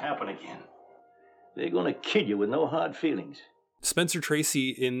terrible's going to happen again. They're going to kill you with no hard feelings. Spencer Tracy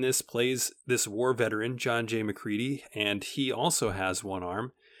in this plays this war veteran, John J. McCready, and he also has one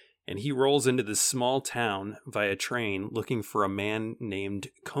arm. And he rolls into this small town via train looking for a man named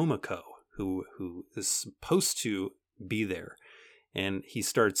Komako, who is supposed to be there. And he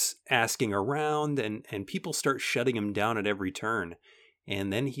starts asking around, and people start shutting him down at every turn.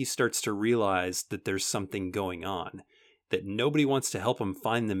 And then he starts to realize that there's something going on, that nobody wants to help him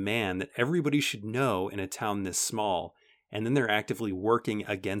find the man that everybody should know in a town this small. And then they're actively working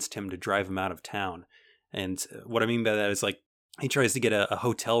against him to drive him out of town. And what I mean by that is, like, he tries to get a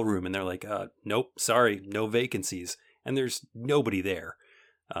hotel room, and they're like, nope, sorry, no vacancies. And there's nobody there.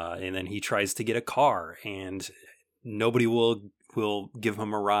 And then he tries to get a car, and nobody will give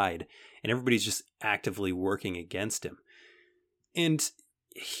him a ride. And everybody's just actively working against him. And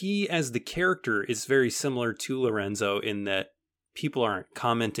he, as the character, is very similar to Lorenzo in that people aren't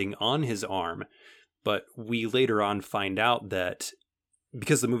commenting on his arm, but we later on find out that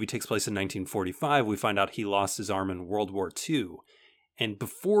because the movie takes place in 1945, we find out he lost his arm in World War II. And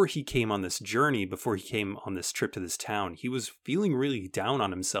before he came on this journey, before he came on this trip to this town, he was feeling really down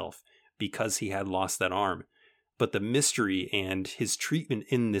on himself because he had lost that arm. But the mystery and his treatment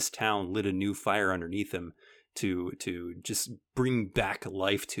in this town lit a new fire underneath him to just bring back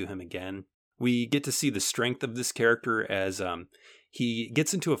life to him again. We get to see the strength of this character as he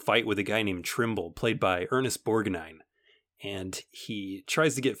gets into a fight with a guy named Trimble, played by Ernest Borgnine. And he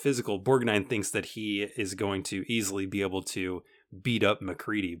tries to get physical. Borgnine thinks that he is going to easily be able to beat up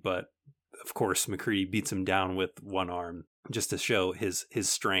McCready, but of course McCready beats him down with one arm just to show his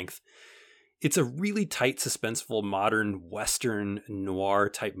strength. It's a really tight, suspenseful, modern Western noir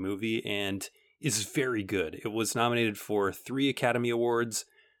type movie and is very good. It was nominated for 3 Academy Awards,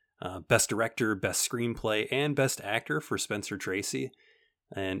 Best Director, Best Screenplay, and Best Actor for Spencer Tracy.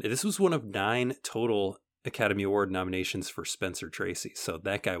 And this was one of 9 total Academy Award nominations for Spencer Tracy. So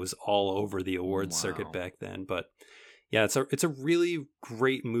that guy was all over the awards circuit back then. But yeah, it's a really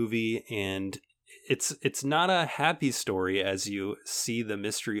great movie, and it's not a happy story as you see the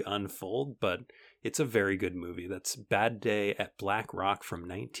mystery unfold, but it's a very good movie. That's Bad Day at Black Rock from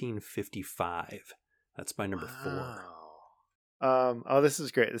 1955. That's my number 4. Oh, this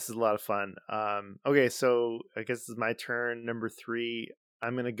is great. This is a lot of fun. Okay, so I guess this is my turn. Number 3,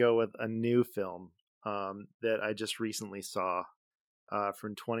 I'm going to go with a new film that I just recently saw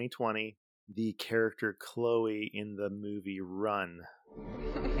from 2020. The character Chloe in the movie Run.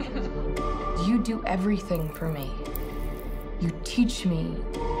 You do everything for me. You teach me.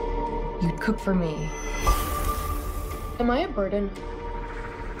 You cook for me. Am I a burden?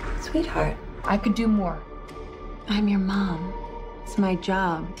 Sweetheart, I could do more. I'm your mom. It's my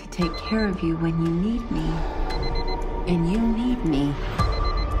job to take care of you when you need me. And you need me.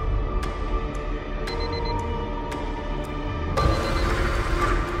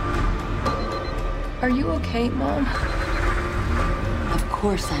 Are you okay, Mom? Of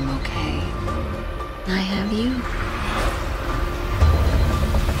course I'm okay. I have you.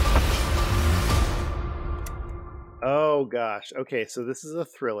 Oh gosh. Okay, so this is a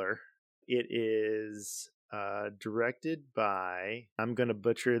thriller. It is directed by, I'm going to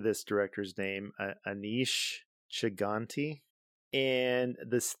butcher this director's name, Anish Chaganty. And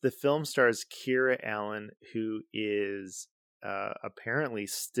the film stars Kira Allen, who is apparently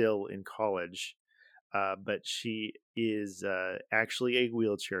still in college. But she is actually a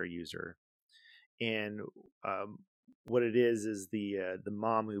wheelchair user, and what it is the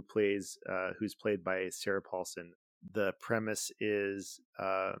mom who's played by Sarah Paulson. The premise is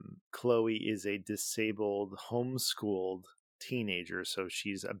Chloe is a disabled, homeschooled teenager, so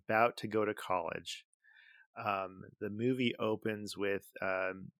she's about to go to college. The movie opens with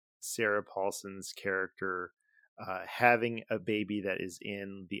Sarah Paulson's character having a baby that is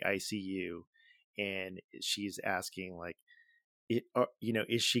in the ICU. And she's asking, like,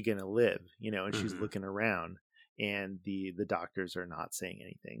 is she going to live? And she's looking around, and the doctors are not saying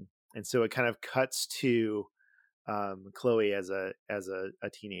anything. And so it kind of cuts to Chloe as a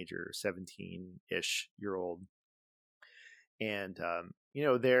teenager, 17-ish year old. And,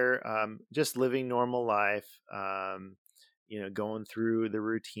 they're just living normal life, going through the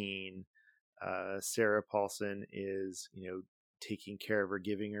routine. Sarah Paulson is, taking care of her,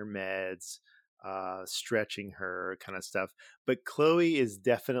 giving her meds, stretching her, kind of stuff. But Chloe is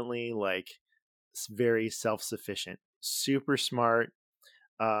definitely like very self-sufficient, super smart,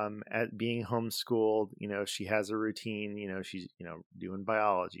 at being homeschooled. She has a routine, she's, doing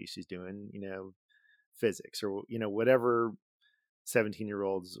biology, she's doing, physics or, whatever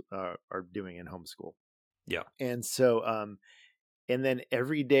 17-year-olds are doing in homeschool. Yeah. And so, and then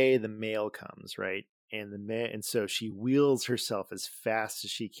every day the mail comes, right? And so she wheels herself as fast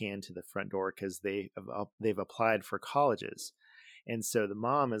as she can to the front door because they've applied for colleges. And so the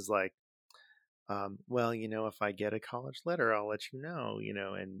mom is like, well, if I get a college letter, I'll let you know,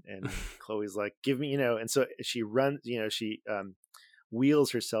 and Chloe's like, give me, and so she runs, she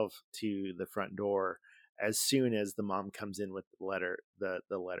wheels herself to the front door as soon as the mom comes in with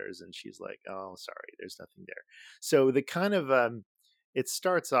the letters, and she's like, oh, sorry, there's nothing there. So the kind of, it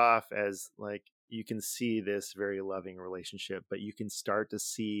starts off as like, you can see this very loving relationship, but you can start to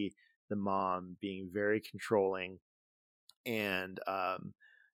see the mom being very controlling and,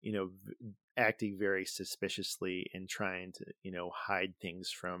 acting very suspiciously and trying to, hide things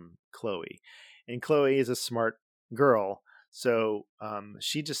from Chloe. And Chloe is a smart girl. So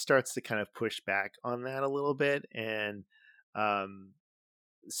she just starts to kind of push back on that a little bit. And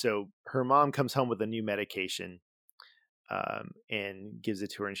so her mom comes home with a new medication and gives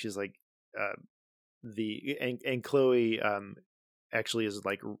it to her. And she's like, and Chloe actually is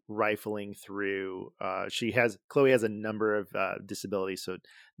like rifling through. Chloe has a number of disabilities. So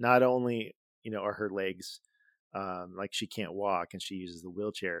not only, are her legs like she can't walk and she uses the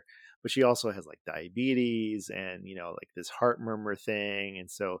wheelchair, but she also has like diabetes and, like this heart murmur thing. And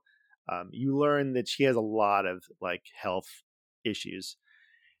so you learn that she has a lot of like health issues.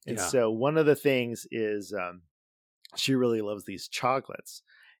 And so one of the things is she really loves these chocolates.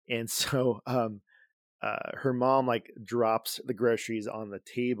 And so her mom like drops the groceries on the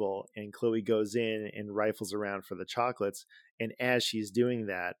table and Chloe goes in and rifles around for the chocolates. And as she's doing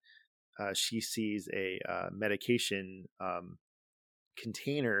that, she sees a medication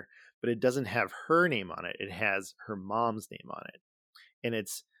container, but it doesn't have her name on it. It has her mom's name on it. And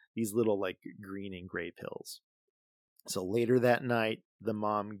it's these little like green and gray pills. So later that night, the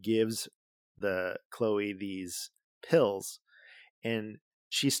mom gives Chloe these pills and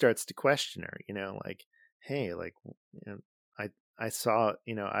she starts to question her, like, hey, like, I saw,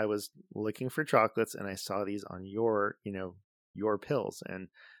 I was looking for chocolates and I saw these on your pills. And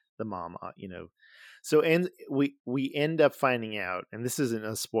the mom, so, and we end up finding out, and this isn't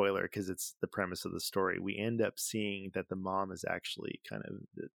a spoiler because it's the premise of the story. We end up seeing that the mom is actually kind of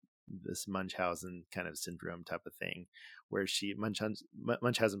this Munchausen kind of syndrome type of thing, where she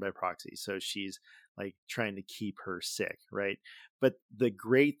Munchausen by proxy. So she's like trying to keep her sick, right? But the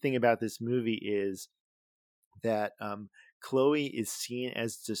great thing about this movie is that Chloe is seen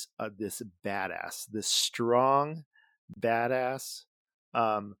as just this badass, this strong badass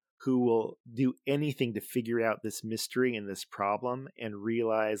who will do anything to figure out this mystery and this problem and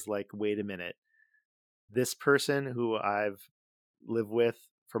realize, like, wait a minute, this person who I've lived with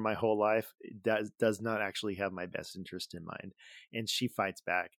for my whole life does not actually have my best interest in mind. And she fights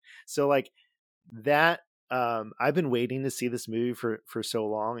back. So like that, I've been waiting to see this movie for so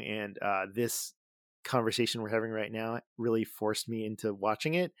long. And this conversation we're having right now really forced me into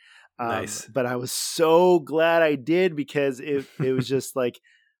watching it. Nice. But I was so glad I did because it was just like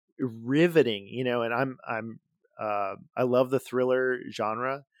riveting, and I love the thriller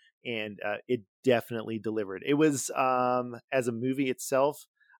genre, and it definitely delivered. It was as a movie itself,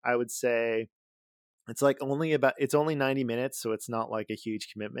 I would say it's only 90 minutes, so it's not like a huge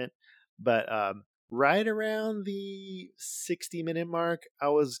commitment, but right around the 60-minute mark, I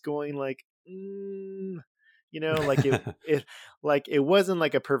was going like, like it wasn't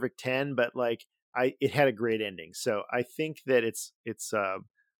like a perfect 10, but like it had a great ending. So I think that it's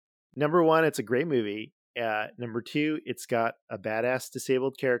number one, it's a great movie. Number two, it's got a badass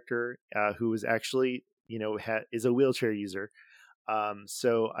disabled character who is actually, is a wheelchair user.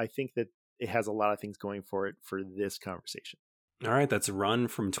 So I think that it has a lot of things going for it for this conversation. All right, that's Run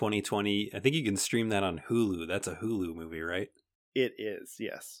from 2020. I think you can stream that on Hulu. That's a Hulu movie, right? It is,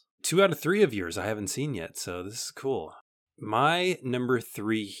 yes. 2 out of 3 of yours I haven't seen yet, so this is cool. My number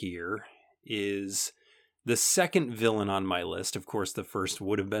 3 here is the second villain on my list. Of course, the first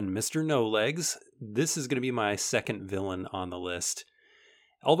would have been Mr. No Legs. This is going to be my second villain on the list.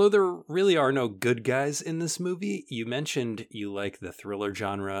 Although there really are no good guys in this movie, you mentioned you like the thriller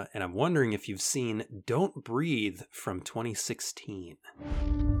genre, and I'm wondering if you've seen Don't Breathe from 2016.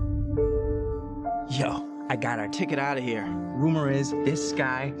 Yo, I got our ticket out of here. Rumor is this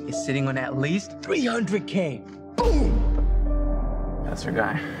guy is sitting on at least $300K. Boom! That's our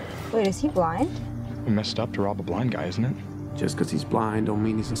guy. Wait, is he blind? We messed up to rob a blind guy, isn't it? Just because he's blind don't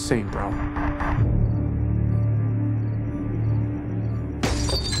mean he's insane, bro.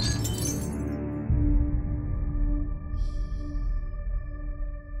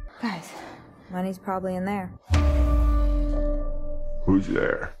 Guys, Money's probably in there. Who's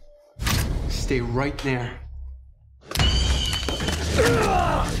there? Stay right there.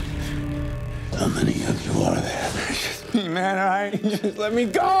 How many of you are there? Just me, man, all right? Just let me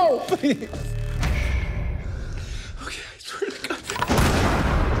go, please. Okay, I swear to God.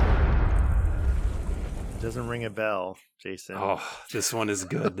 Doesn't ring a bell, Jason. Oh, this one is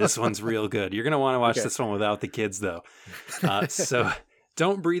good. This one's real good. You're going to want to watch this one without the kids, though. So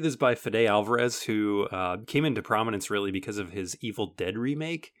Don't Breathe is by Fede Alvarez, who came into prominence really because of his Evil Dead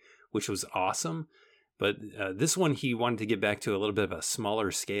remake, which was awesome. But this one he wanted to get back to a little bit of a smaller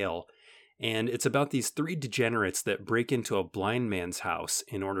scale. And it's about these three degenerates that break into a blind man's house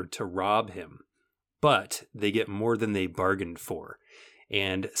in order to rob him. But they get more than they bargained for.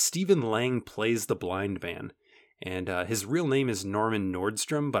 And Stephen Lang plays the blind man. And his real name is Norman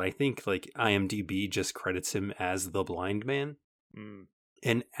Nordstrom, but I think like IMDb just credits him as the blind man. Mm.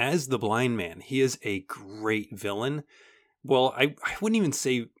 And as the blind man, he is a great villain. Well, I wouldn't even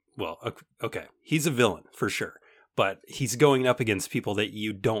say, well, okay, he's a villain for sure. But he's going up against people that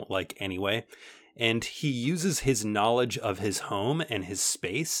you don't like anyway. And he uses his knowledge of his home and his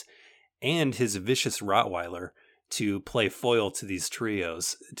space and his vicious Rottweiler to play foil to this trio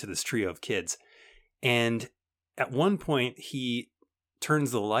of kids. And at one point, he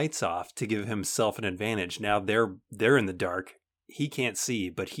turns the lights off to give himself an advantage. Now they're in the dark. He can't see,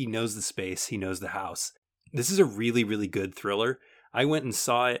 but he knows the space. He knows the house. This is a really, really good thriller. I went and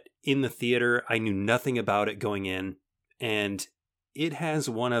saw it in the theater. I knew nothing about it going in, and it has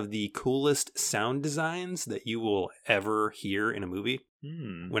one of the coolest sound designs that you will ever hear in a movie.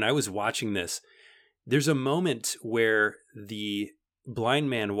 When I was watching this, there's a moment where the blind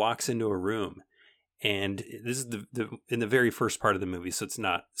man walks into a room, and this is in the very first part of the movie, so it's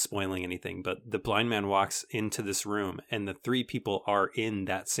not spoiling anything, but the blind man walks into this room, and the three people are in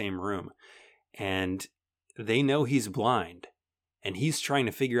that same room, and they know he's blind. And he's trying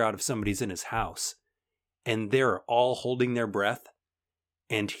to figure out if somebody's in his house. And they're all holding their breath.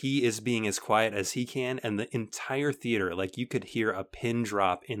 And he is being as quiet as he can. And the entire theater, like you could hear a pin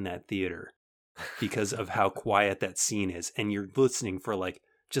drop in that theater because of how quiet that scene is. And you're listening for like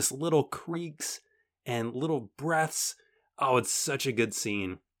just little creaks and little breaths. Oh, it's such a good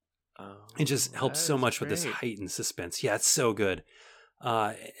scene. It just helps so much with this heightened suspense. Yeah, it's so good.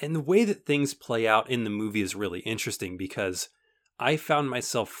 And the way that things play out in the movie is really interesting because I found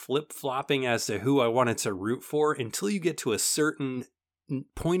myself flip-flopping as to who I wanted to root for until you get to a certain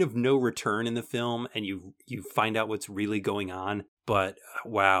point of no return in the film and you find out what's really going on. But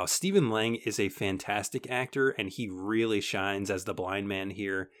wow, Stephen Lang is a fantastic actor and he really shines as the blind man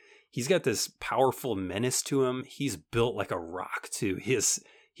here. He's got this powerful menace to him. He's built like a rock too. He's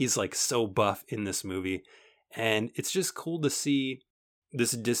like so buff in this movie. And it's just cool to see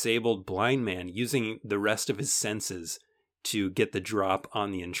this disabled blind man using the rest of his senses to get the drop on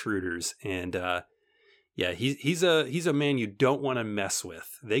the intruders. And yeah, he's a man you don't want to mess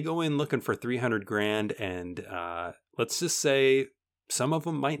with. They go in looking for $300,000 and let's just say some of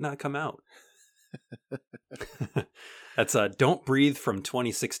them might not come out. That's Don't Breathe from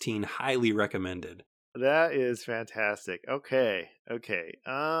 2016. Highly recommended. That is fantastic. Okay.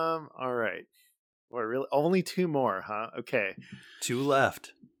 All right. Well, really only two more, huh? Okay. Two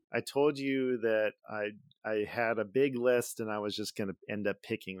left. I told you that I had a big list and I was just going to end up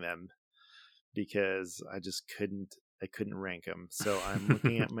picking them because I couldn't rank them. So I'm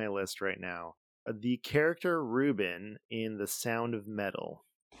looking at my list right now. The character Ruben in The Sound of Metal.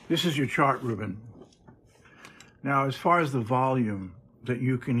 This is your chart, Ruben. Now, as far as the volume that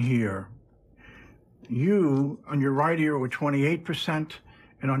you can hear, you, on your right ear, were 28%,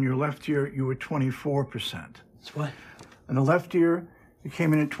 and on your left ear, you were 24%. That's what? On the left ear, you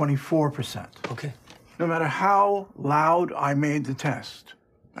came in at 24%. Okay. No matter how loud I made the test,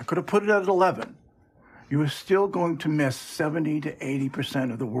 I could have put it at 11. You were still going to miss 70 to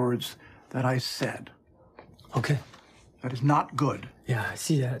 80% of the words that I said. Okay. That is not good. Yeah, I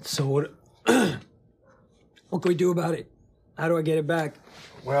see that. So what can we do about it? How do I get it back?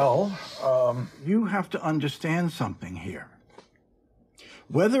 Well, you have to understand something here.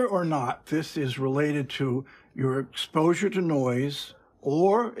 Whether or not this is related to your exposure to noise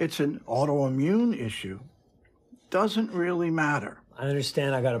or it's an autoimmune issue doesn't really matter. I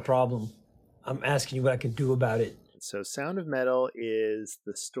understand I got a problem. I'm asking you what I can do about it. So Sound of Metal is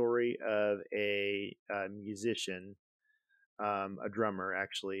the story of a musician, a drummer,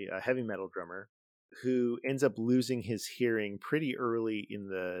 actually, a heavy metal drummer, who ends up losing his hearing pretty early in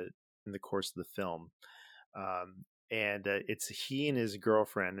the course of the film. it's he and his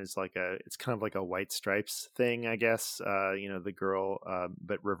girlfriend is it's kind of like a White Stripes thing, I guess. The girl,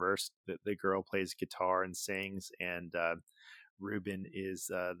 but reversed. The girl plays guitar and sings, and Ruben is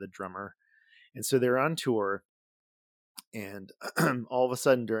the drummer. And so they're on tour, and all of a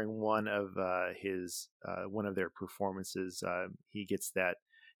sudden during one of their performances, he gets that,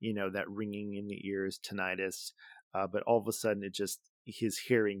 that ringing in the ears, tinnitus, but all of a sudden his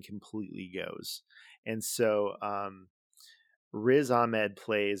hearing completely goes. And so Riz Ahmed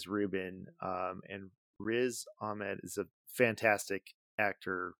plays Ruben, and Riz Ahmed is a fantastic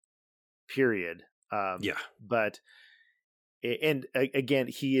actor, period. But and again,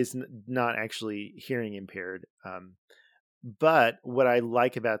 he is not actually hearing impaired. But what I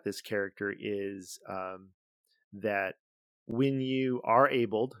like about this character is that when you are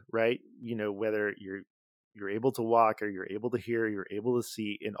abled, right, whether you're able to walk or you're able to hear, you're able to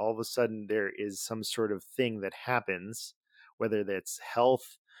see, and all of a sudden there is some sort of thing that happens, whether that's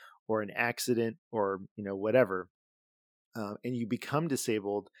health or an accident or, whatever, and you become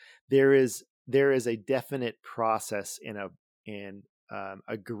disabled, there is a definite process and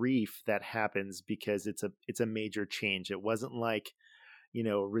a grief that happens because it's a major change. It wasn't like,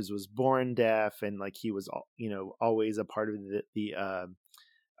 Riz was born deaf and like he was, always a part of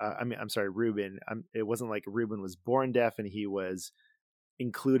Ruben. It wasn't like Ruben was born deaf and he was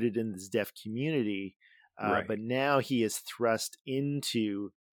included in this deaf community, right. But now he is thrust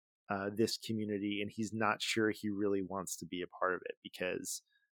into this community, and he's not sure he really wants to be a part of it because,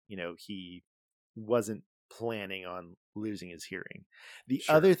 he wasn't planning on losing his hearing. The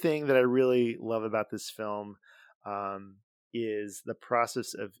other thing that I really love about this film is the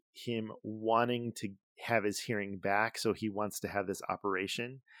process of him wanting to have his hearing back. So he wants to have this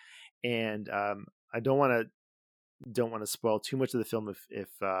operation, and I don't want to spoil too much of the film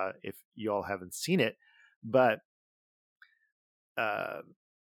if you all haven't seen it, but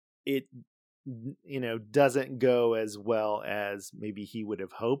it doesn't go as well as maybe he would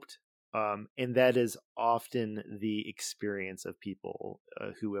have hoped. And that is often the experience of people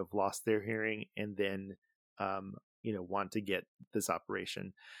who have lost their hearing and then, want to get this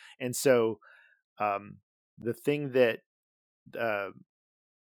operation. And so the thing that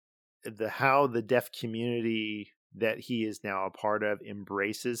how the deaf community that he is now a part of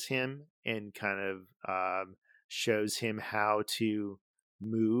embraces him and kind of shows him how to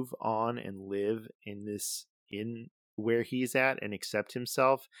move on and live in where he's at and accept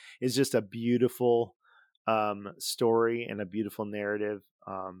himself is just a beautiful story and a beautiful narrative,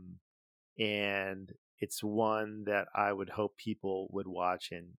 and it's one that I would hope people would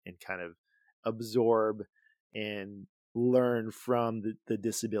watch and kind of absorb and learn from the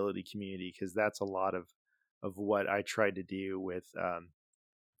disability community, because that's a lot of what I tried to do with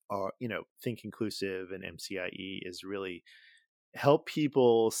Think Inclusive and MCIE, is really help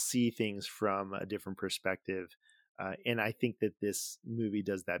people see things from a different perspective. And I think that this movie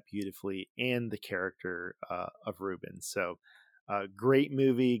does that beautifully, and the character of Ruben. So great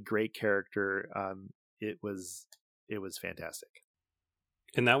movie, great character. It was fantastic.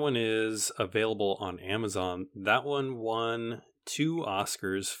 And that one is available on Amazon. That one won 2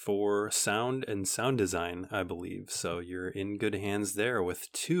 Oscars for sound and sound design, I believe. So you're in good hands there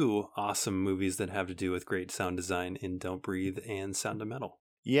with 2 awesome movies that have to do with great sound design in Don't Breathe and Sound of Metal.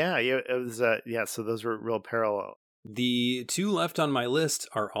 Yeah, it was. So those were real parallel. The 2 left on my list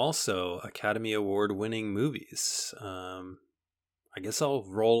are also Academy Award winning movies. I guess I'll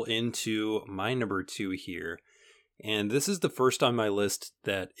roll into my number 2 here. And this is the first on my list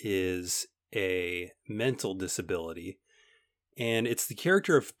that is a mental disability. And it's the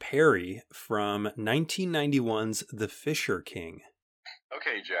character of Perry from 1991's The Fisher King.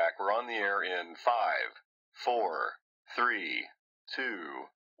 Okay, Jack, we're on the air in 5, 4, 3, 2,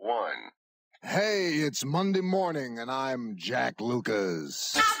 1. Hey, it's Monday morning, and I'm Jack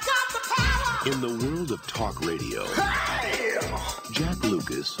Lucas. In the world of talk radio, Jack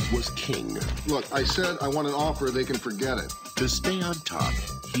Lucas was king. Look, I said I want an offer, they can forget it. To stay on top,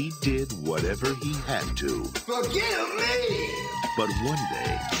 he did whatever he had to. Forgive me! But one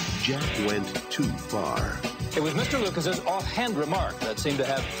day, Jack went too far. It was Mr. Lucas's offhand remark that seemed to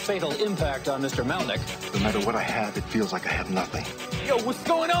have fatal impact on Mr. Melnick. No matter what I have, it feels like I have nothing. Yo, what's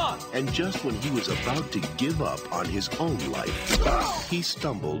going on? And just when he was about to give up on his own life, he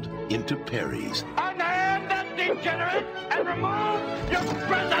stumbled into Perry's. Unhand that degenerate and remove your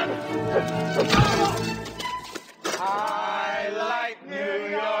presence! I like New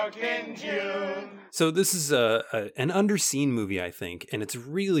York in June. So this is an underseen movie, I think, and it's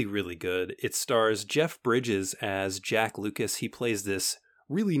really, really good. It stars Jeff Bridges as Jack Lucas. He plays this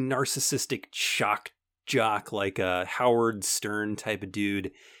really narcissistic, shocked jock, like a Howard Stern type of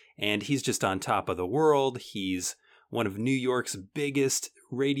dude, and he's just on top of the world. He's one of New York's biggest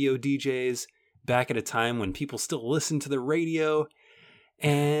radio DJs back at a time when people still listened to the radio,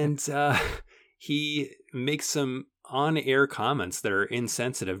 and he makes some on-air comments that are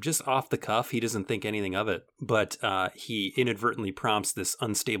insensitive, just off the cuff. He doesn't think anything of it, but he inadvertently prompts this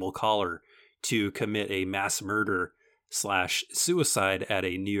unstable caller to commit a mass murder / suicide at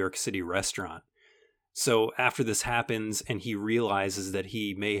a New York City restaurant. So after this happens and he realizes that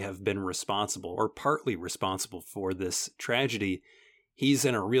he may have been responsible or partly responsible for this tragedy, he's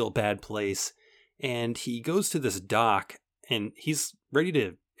in a real bad place, and he goes to this dock and he's ready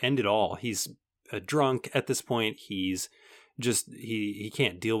to end it all. He's drunk at this point. He's just, he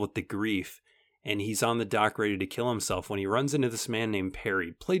can't deal with the grief, and he's on the dock ready to kill himself when he runs into this man named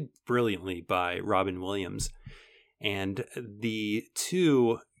Perry, played brilliantly by Robin Williams. And the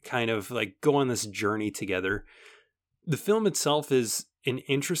two kind of like go on this journey together. The film itself is an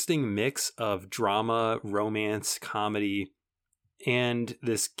interesting mix of drama, romance, comedy, and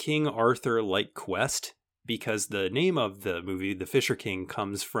this King Arthur-like quest, because the name of the movie, The Fisher King,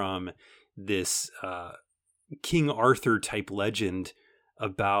 comes from this King Arthur type legend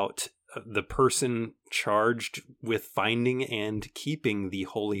about the person charged with finding and keeping the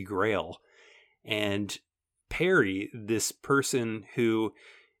Holy Grail. And Perry, this person who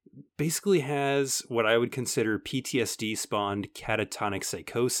basically has what I would consider PTSD spawned catatonic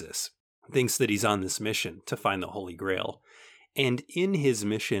psychosis, thinks that he's on this mission to find the Holy Grail. And in his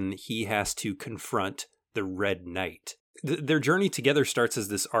mission, he has to confront the Red Knight. Their journey together starts as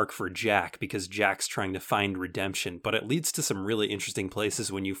this arc for Jack, because Jack's trying to find redemption, but it leads to some really interesting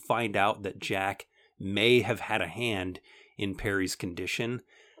places when you find out that Jack may have had a hand in Perry's condition.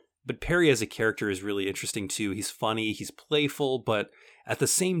 But Perry as a character is really interesting too. He's funny, he's playful, but at the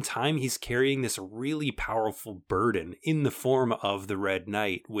same time, he's carrying this really powerful burden in the form of the Red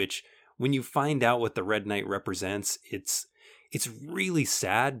Knight, which when you find out what the Red Knight represents, it's really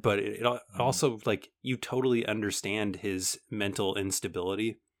sad, but it also, like, you totally understand his mental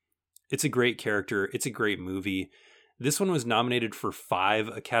instability. It's a great character. It's a great movie. This one was nominated for 5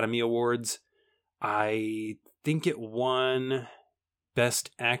 Academy Awards. I think it won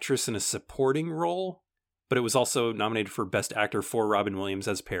Best Actress in a Supporting Role, but it was also nominated for Best Actor for Robin Williams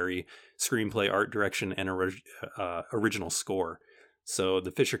as Perry, Screenplay, Art Direction, and Original Score. So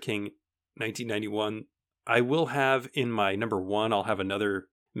The Fisher King, 1991. I will have in my number 1, I'll have another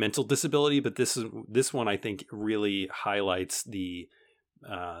mental disability, but this one I think really highlights the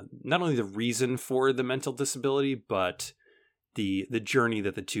not only the reason for the mental disability, but the journey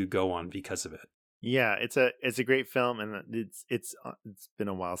that the two go on because of it. Yeah, it's a great film, and it's been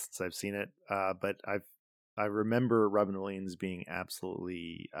a while since I've seen it, but I remember Robin Williams being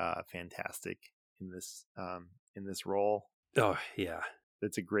absolutely fantastic in this role. Oh yeah.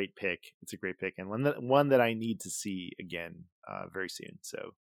 It's a great pick. It's a great pick, and one that I need to see again very soon.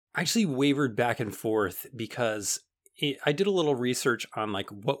 So I actually wavered back and forth because I did a little research on like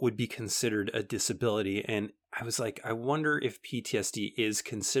what would be considered a disability, and I was like, I wonder if PTSD is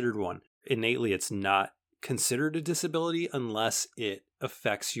considered one. Innately, it's not considered a disability unless it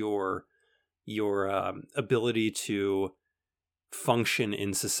affects your ability to function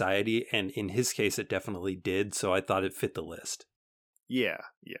in society, and in his case, it definitely did. So I thought it fit the list. Yeah,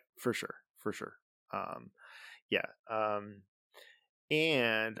 for sure.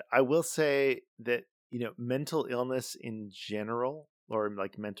 And I will say that, mental illness in general, or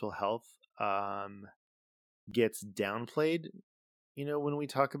like mental health, gets downplayed, when we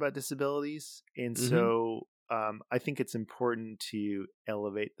talk about disabilities. And so I think it's important to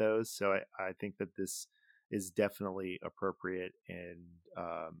elevate those. So I think that this is definitely appropriate and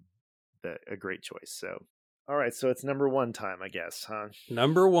a great choice. So. All right, so it's number 1 time, I guess, huh?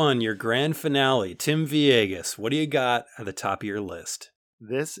 Number 1, your grand finale, Tim Villegas. What do you got at the top of your list?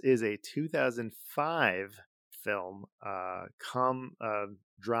 This is a 2005 film,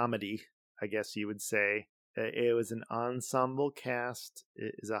 dramedy, I guess you would say. It was an ensemble cast.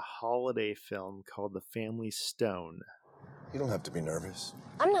 It is a holiday film called The Family Stone. You don't have to be nervous.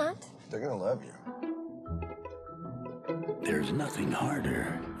 I'm not. They're gonna love you. There's nothing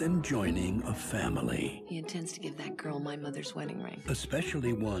harder than joining a family, He intends to give that girl my mother's wedding ring.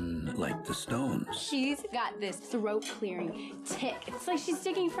 especially one like the Stones. She's got this throat-clearing tick. It's like she's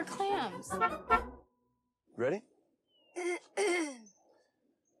digging for clams. Ready?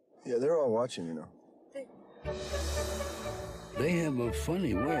 Yeah, they're all watching, They have a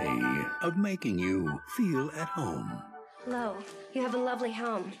funny way of making you feel at home. Hello. You have a lovely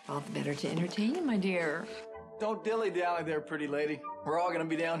home. All the better to entertain you, my dear. Don't dilly-dally there, pretty lady. We're all gonna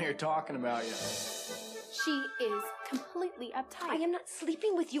be down here talking about you. She is completely uptight. I am not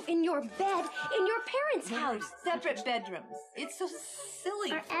sleeping with you in your bed in your parents' house. Separate bedrooms. It's so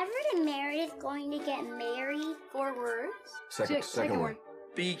silly. Are Everett and Meredith going to get married? 4 words. Second word.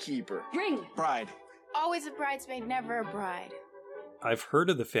 Beekeeper. Ring. Bride. Always a bridesmaid, never a bride. I've heard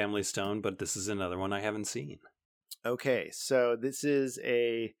of the Family Stone, but this is another one I haven't seen. Okay, so this has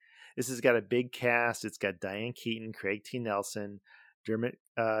got a big cast. It's got Diane Keaton, Craig T. Nelson, Dermot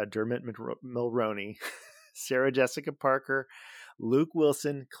Mulroney, Sarah Jessica Parker, Luke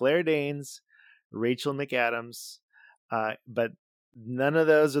Wilson, Claire Danes, Rachel McAdams, but none of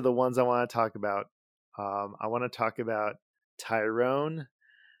those are the ones I want to talk about. I want to talk about Tyrone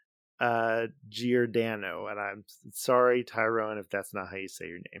Giordano, and I'm sorry, Tyrone, if that's not how you say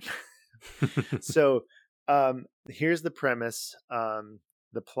your name. So here's the premise.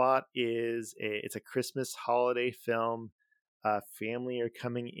 The plot is it's a Christmas holiday film. Family are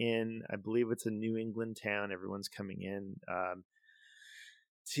coming in. I believe it's a New England town. Everyone's coming in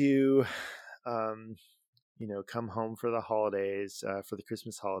to come home for the holidays, for the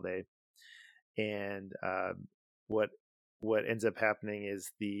Christmas holiday. And what ends up happening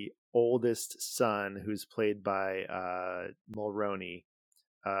is the oldest son, who's played by Mulroney,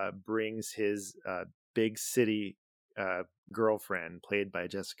 brings his big city girlfriend, played by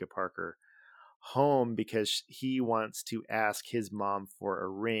Jessica Parker, home because he wants to ask his mom for a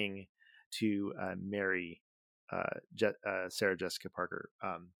ring to marry Sarah Jessica Parker.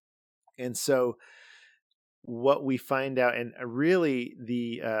 And so what we find out, and really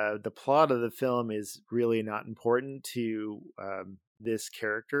the plot of the film is really not important to this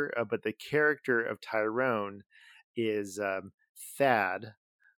character, but the character of Tyrone is Thad,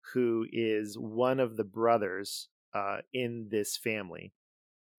 who is one of the brothers in this family.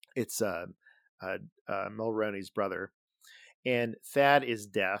 It's Mulroney's brother, and Thad is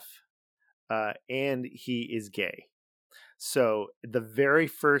deaf, and he is gay. So the very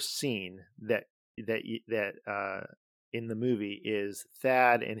first scene that in the movie is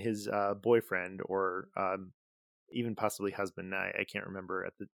Thad and his boyfriend, or even possibly husband. I can't remember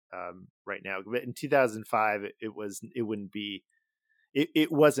at the right now, but in 2005 it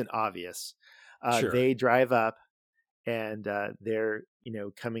wasn't obvious. Sure. They drive up, and they're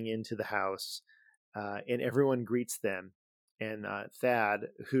coming into the house, and everyone greets them, and Thad,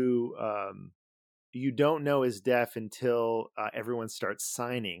 who you don't know is deaf until everyone starts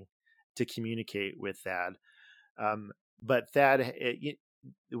signing to communicate with Thad. But Thad,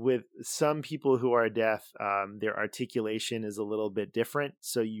 with some people who are deaf, their articulation is a little bit different.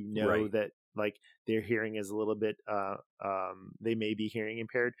 So right. that like their hearing is a little bit, they may be hearing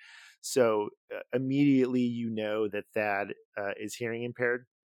impaired. So immediately that Thad is hearing impaired.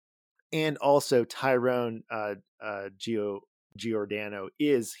 And also Tyrone Giordano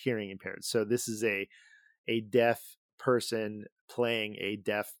is hearing impaired. So this is a deaf person playing a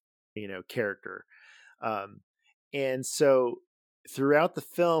deaf character. And so throughout the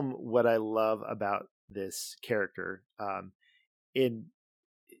film, what I love about this character, in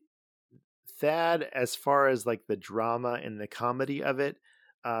Thad, as far as like the drama and the comedy of it,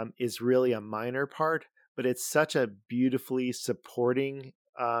 is really a minor part, but it's such a beautifully supporting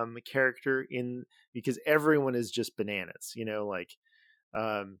character because everyone is just bananas, you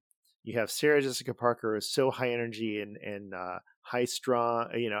have Sarah Jessica Parker, who's so high energy and high strong,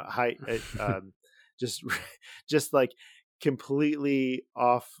 high, just like completely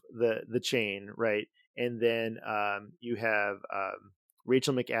off the chain, right? And then you have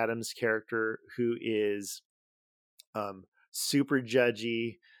Rachel McAdams' character, who is super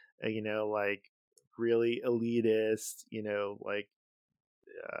judgy, like really elitist,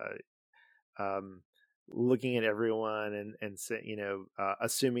 looking at everyone and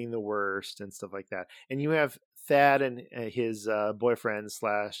assuming the worst and stuff like that. And you have Thad and his boyfriend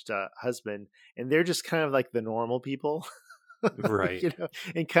 / husband, and they're just kind of like the normal people, right?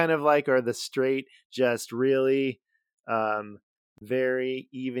 And kind of like are the straight, just really very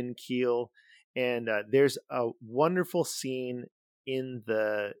even keel. And there's a wonderful scene in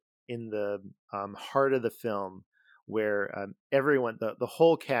the heart of the film where everyone, the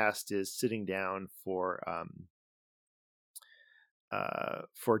whole cast is sitting down for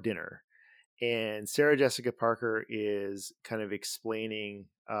dinner, and Sarah Jessica Parker is kind of explaining.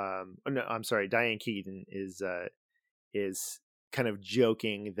 No, I'm sorry, Diane Keaton is kind of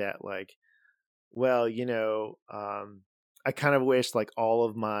joking that like, well, I kind of wish like all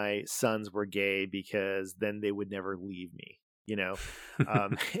of my sons were gay because then they would never leave me, and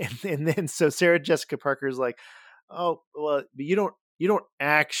then so Sarah Jessica Parker is like, oh, well, but you don't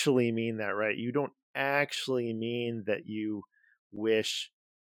actually mean that, right? You don't actually mean that you wish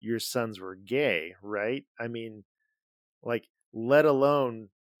your sons were gay, right? I mean, like, let alone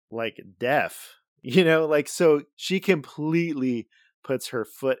like deaf, like, so she completely puts her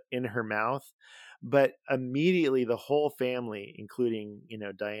foot in her mouth. But immediately the whole family, including,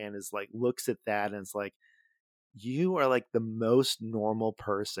 Diane, is like, looks at that and it's like, you are like the most normal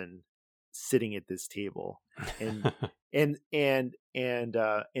person sitting at this table. And and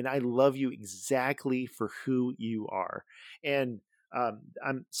I love you exactly for who you are. And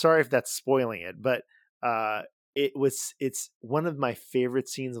I'm sorry if that's spoiling it, but it's one of my favorite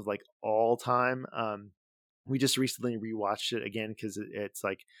scenes of like all time. We just recently rewatched it again because it's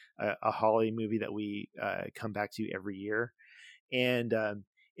like a holiday movie that we come back to every year. And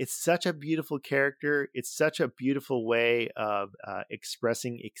it's such a beautiful character. It's such a beautiful way of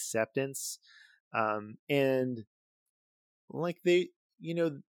expressing acceptance. And like they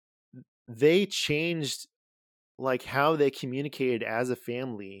changed like how they communicated as a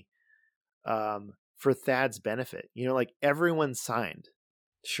family for Thad's benefit. Like everyone signed.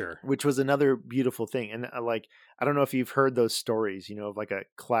 Sure. Which was another beautiful thing. And like, I don't know if you've heard those stories, of like a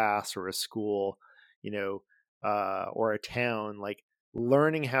class or a school, or a town, like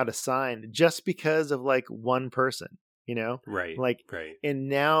learning how to sign just because of like one person, Right. Like, right. And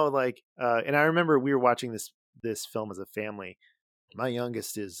now like, and I remember we were watching this film as a family. My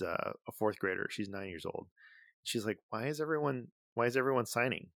youngest is a fourth grader. She's 9 years old. She's like, why is everyone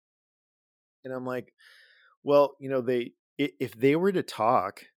signing? And I'm like, well, if they were to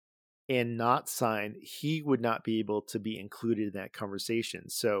talk and not sign, he would not be able to be included in that conversation.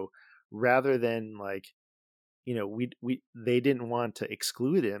 So rather than like, they didn't want to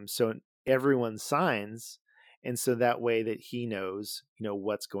exclude him. So everyone signs. And so that way that he knows,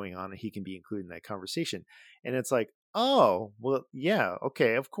 what's going on and he can be included in that conversation. And it's like, oh, well, yeah,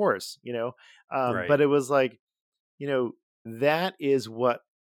 okay, of course, Right. But it was like, that is what,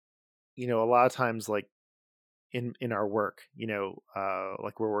 a lot of times, like, in our work,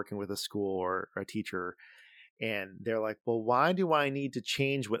 like we're working with a school or a teacher and they're like, well, why do I need to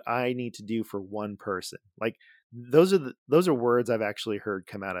change what I need to do for one person? Like those are words I've actually heard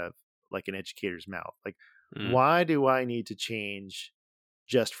come out of like an educator's mouth. Like, why do I need to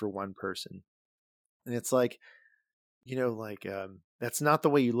just for one person? And it's like, that's not the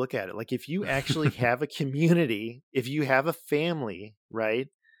way you look at it. Like if you actually have a community, if you have a family, right?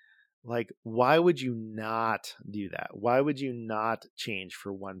 Like, why would you not do that? Why would you not change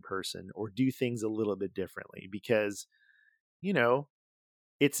for one person or do things a little bit differently? Because,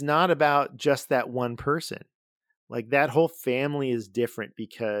 it's not about just that one person. Like that whole family is different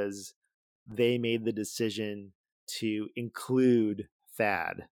because they made the decision to include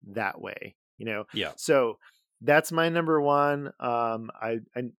Thad that way, Yeah. So that's my number one. I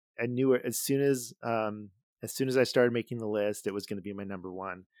knew it as soon as I started making the list, it was going to be my number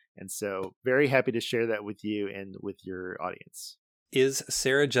one. And so very happy to share that with you and with your audience. Is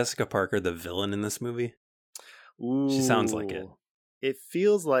Sarah Jessica Parker the villain in this movie? Ooh, she sounds like it. It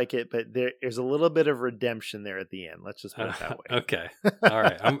feels like it, but there's a little bit of redemption there at the end. Let's just put it that way. Okay. All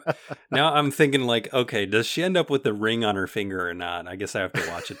right. I'm thinking like, okay, does she end up with the ring on her finger or not? I guess I have to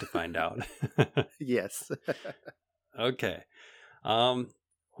watch it to find out. Yes. Okay. Wow.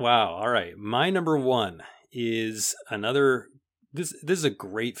 All right. My number one is another... This is a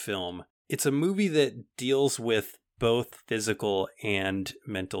great film. It's a movie that deals with both physical and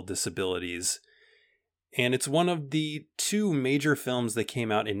mental disabilities. And it's one of the two major films that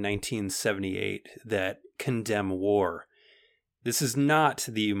came out in 1978 that condemn war. This is not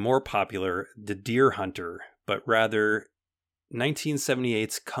the more popular The Deer Hunter, but rather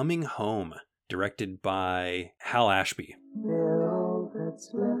 1978's Coming Home, directed by Hal Ashby. All that's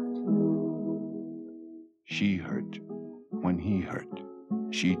left to... She hurt. When he hurt,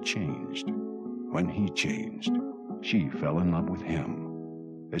 she changed. When he changed, she fell in love with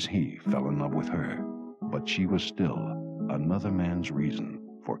him, as he fell in love with her. But she was still another man's reason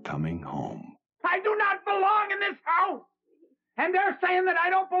for coming home. I do not belong in this house! And they're saying that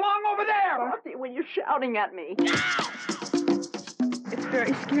I don't belong over there! Dorothy, when you're shouting at me. It's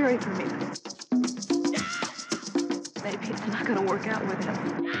very scary for me. Maybe it's not going to work out with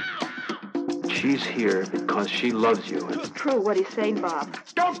him. She's here because she loves you. It's true what he's saying, Bob.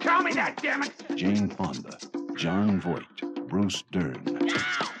 Don't tell me that, damn it! Jane Fonda, John Voight, Bruce Dern.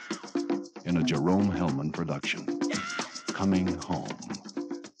 In a Jerome Hellman production. Coming Home.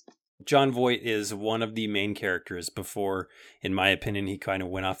 John Voight is one of the main characters before, in my opinion, he kind of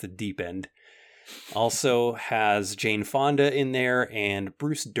went off the deep end. Also has Jane Fonda in there and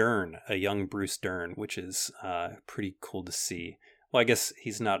Bruce Dern, a young Bruce Dern, which is pretty cool to see. Well, I guess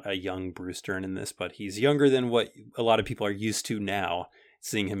he's not a young Bruce Dern in this, but he's younger than what a lot of people are used to now.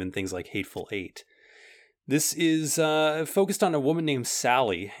 seeing him in things like Hateful Eight. This is focused on a woman named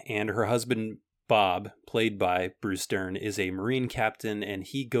Sally, and her husband Bob, played by Bruce Dern, is a Marine captain, and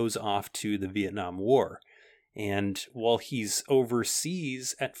he goes off to the Vietnam War. And while he's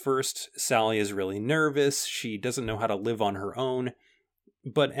overseas, at first, Sally is really nervous. She doesn't know how to live on her own.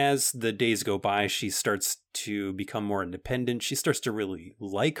 But as the days go by, she starts to become more independent. She starts to really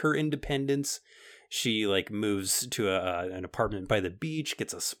like her independence. She moves to an apartment by the beach,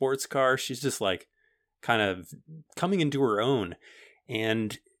 gets a sports car. She's just kind of coming into her own.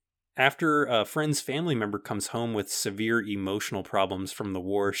 And after a friend's family member comes home with severe emotional problems from the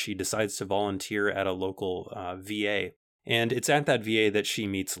war, she decides to volunteer at a local VA. And it's at that VA that she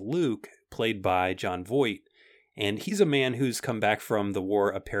meets Luke, played by Jon Voight. And he's a man who's come back from the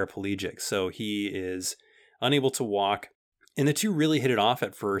war a paraplegic, so he is unable to walk. And the two really hit it off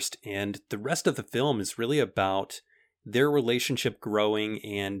at first, and the rest of the film is really about their relationship growing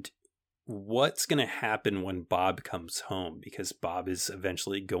and what's going to happen when Bob comes home, because Bob is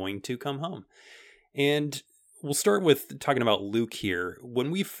eventually going to come home. And we'll start with talking about Luke here.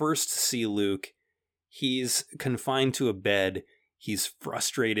 When we first see Luke, he's confined to a bed. He's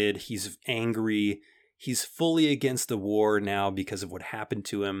frustrated. He's angry. He's fully against the war now because of what happened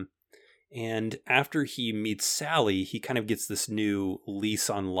to him. And after he meets Sally, he kind of gets this new lease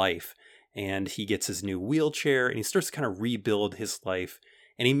on life. And he gets his new wheelchair, and he starts to kind of rebuild his life.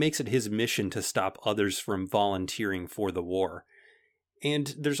 And he makes it his mission to stop others from volunteering for the war.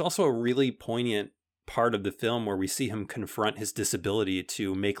 And there's also a really poignant part of the film where we see him confront his disability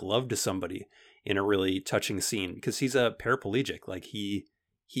to make love to somebody in a really touching scene, because he's a paraplegic.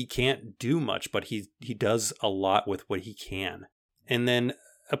 He can't do much, but he does a lot with what he can. And then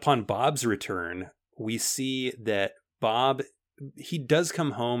upon Bob's return, we see that Bob, he does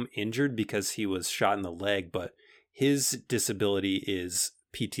come home injured because he was shot in the leg, but his disability is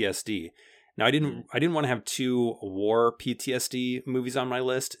PTSD. Now, I didn't want to have two war PTSD movies on my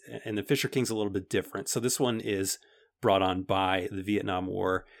list, and The Fisher King's a little bit different. So this one is brought on by the Vietnam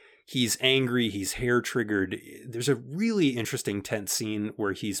War. He's angry, he's hair-triggered. There's a really interesting tense scene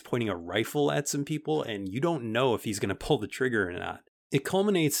where he's pointing a rifle at some people, and you don't know if he's going to pull the trigger or not. It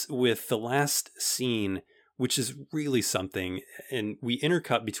culminates with the last scene, which is really something, and we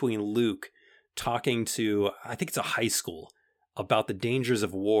intercut between Luke talking to, I think it's a high school, about the dangers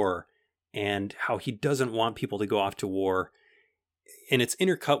of war and how he doesn't want people to go off to war. And it's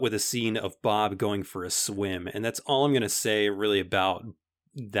intercut with a scene of Bob going for a swim. And that's all I'm going to say really about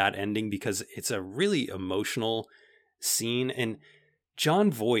that ending, because it's a really emotional scene. And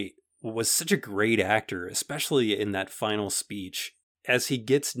Jon Voight was such a great actor, especially in that final speech. As he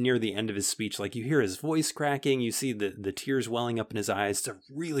gets near the end of his speech, you hear his voice cracking, you see the tears welling up in his eyes. It's a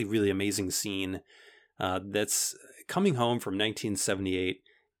really, really amazing scene. That's Coming Home from 1978.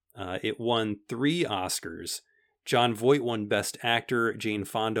 It won 3 Oscars. Jon Voight won Best Actor, Jane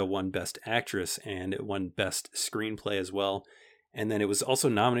Fonda won Best Actress, and it won Best Screenplay as well. And then it was also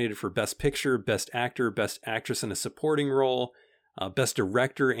nominated for Best Picture, Best Actor, Best Actress in a Supporting Role, Best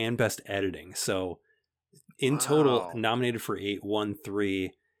Director, and Best Editing. So in total, nominated for 8, won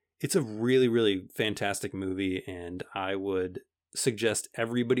 3. It's a really, really fantastic movie, and I would suggest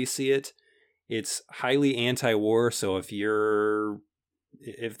everybody see it. It's highly anti-war, so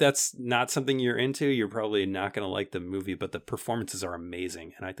if that's not something you're into, you're probably not going to like the movie, but the performances are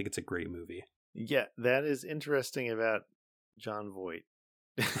amazing, and I think it's a great movie. Yeah, that is interesting about Jon Voight.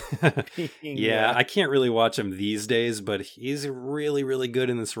 I can't really watch him these days, but he's really, really good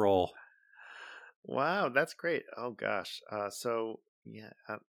in this role. Wow, that's great. Oh gosh.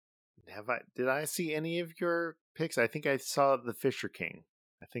 Did I see any of your picks? I think I saw The Fisher King.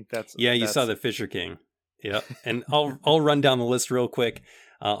 I think that's... Yeah, you saw The Fisher King. Yeah, and I'll run down the list real quick.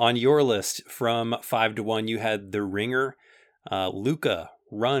 On your list, from 5 to 1, you had The Ringer, Luca,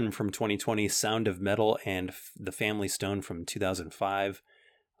 Run from 2020, Sound of Metal, and The Family Stone from 2005.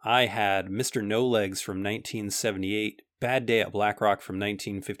 I had Mr. No Legs from 1978, Bad Day at Black Rock from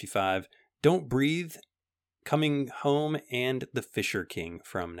 1955, Don't Breathe, Coming Home, and The Fisher King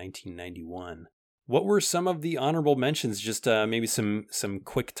from 1991. What were some of the honorable mentions? Just maybe some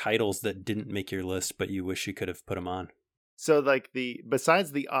quick titles that didn't make your list, but you wish you could have put them on. So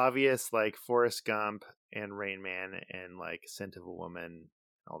besides the obvious, Forrest Gump and Rain Man and Scent of a Woman,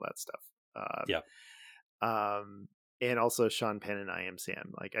 all that stuff. And also Sean Penn and I Am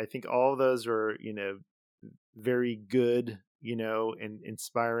Sam. I think all of those are, very good, and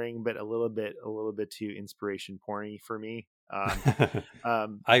inspiring, but a little bit too inspiration porny for me.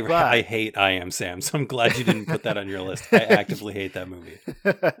 I hate I Am Sam, so I'm glad you didn't put that on your list. I actively hate that movie.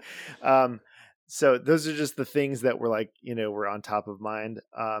 So those are just the things that were like, were on top of mind.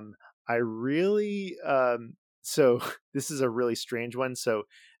 I really, so this is a really strange one. So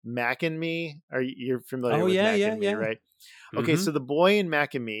Mac and Me, you're familiar with Mac and Me, right? Okay. So the boy in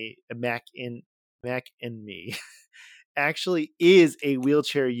Mac and Me, Mac and Me actually is a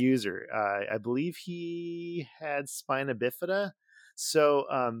wheelchair user. I believe he had spina bifida. So,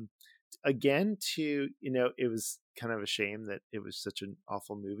 again, it was kind of a shame that it was such an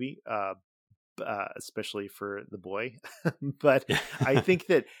awful movie, especially for the boy. But I think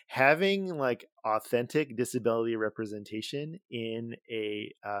that having like authentic disability representation in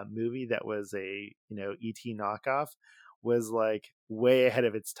a movie that was a E.T. knockoff was like way ahead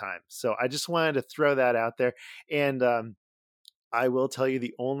of its time. So I just wanted to throw that out there. And I will tell you,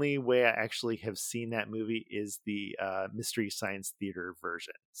 the only way I actually have seen that movie is the Mystery Science Theater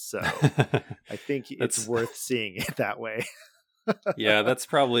version. So I think it's worth seeing it that way. Yeah, that's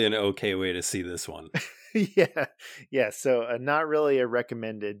probably an okay way to see this one. Yeah. So not really a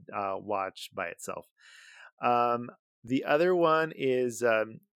recommended watch by itself. The other one is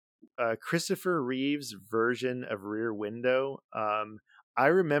Christopher Reeve's version of Rear Window. I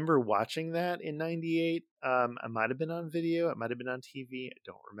remember watching that in '98. I might have been on video. It might have been on TV. I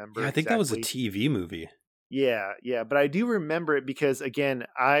don't remember. Yeah, I think that was a TV movie. Yeah. But I do remember it because, again,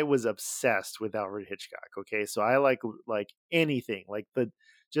 I was obsessed with Alfred Hitchcock. Okay, so I like anything, like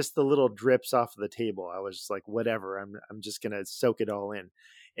just the little drips off of the table. I was just like, whatever. I'm just gonna soak it all in,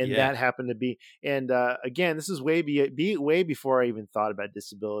 and that happened to be. And again, this is way before I even thought about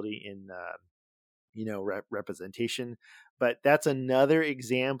disability in representation. But that's another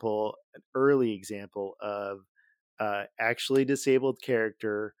example, an early example of actually disabled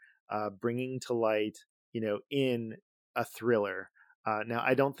character bringing to light, in a thriller. Now,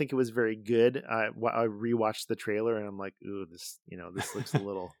 I don't think it was very good. I rewatched the trailer and I'm like, ooh, this looks a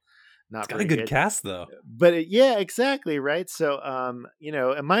little not it's got a good cast though. But exactly, right? So,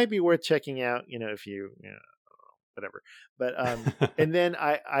 it might be worth checking out, if you whatever. But and then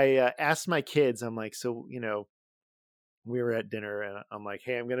I asked my kids, I'm like, so we were at dinner and I'm like,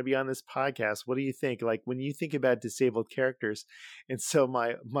 hey, I'm going to be on this podcast. What do you think? Like, when you think about disabled characters. And so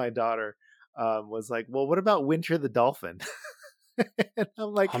my daughter was like, well, what about Winter the Dolphin? And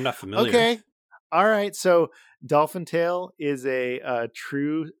I'm like, I'm not familiar. Okay. All right. So Dolphin Tale is a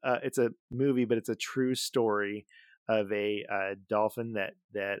true, it's a movie, but it's a true story of a dolphin that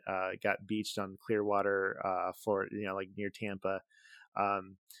got beached on Clearwater, Florida, like near Tampa.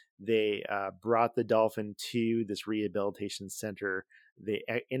 They brought the dolphin to this rehabilitation center. They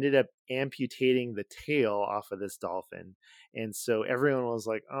ended up amputating the tail off of this dolphin. And so everyone was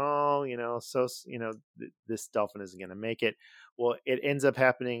like, oh, this dolphin isn't going to make it. Well, it ends up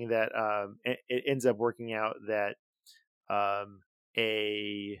happening that it ends up working out that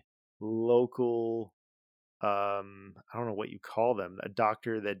a local, I don't know what you call them, a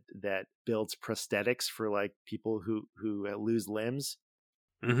doctor that builds prosthetics for like people who lose limbs,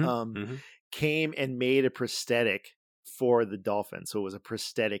 came and made a prosthetic for the dolphin. So it was a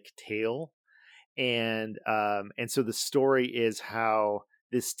prosthetic tail. And so the story is how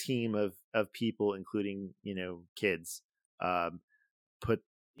this team of people, including, kids,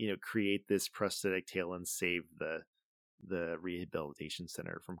 create this prosthetic tail and save the rehabilitation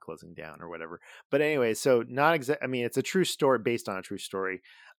center from closing down or whatever. But anyway, so it's a true story based on a true story.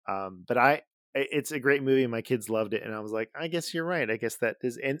 But it's a great movie. My kids loved it. And I was like, I guess you're right. I guess that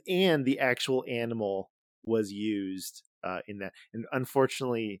is, and the actual animal was used in that. And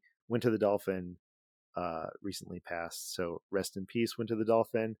unfortunately, Winter the Dolphin recently passed. So rest in peace, Winter the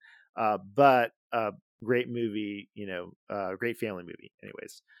Dolphin. But great movie, great family movie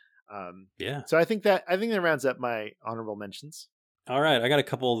anyways. So I think that rounds up my honorable mentions. All right. I got a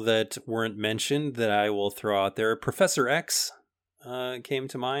couple that weren't mentioned that I will throw out there. Professor X came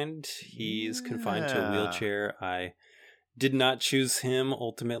to mind. He's confined to a wheelchair. I did not choose him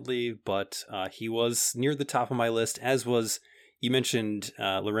ultimately, but he was near the top of my list, as was, you mentioned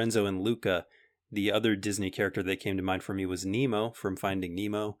Lorenzo and Luca. The other Disney character that came to mind for me was Nemo from Finding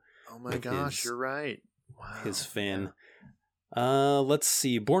Nemo. Oh my gosh, you're right. Wow. His fin. Yeah. Let's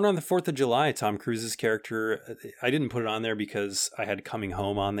see. Born on the 4th of July, Tom Cruise's character. I didn't put it on there because I had Coming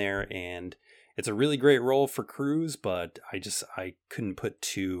Home on there, and it's a really great role for Cruise, but I couldn't put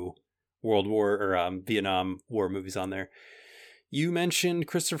two World War or Vietnam War movies on there. You mentioned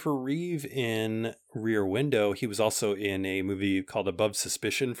Christopher Reeve in Rear Window. He was also in a movie called Above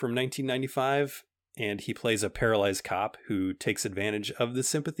Suspicion from 1995, and he plays a paralyzed cop who takes advantage of the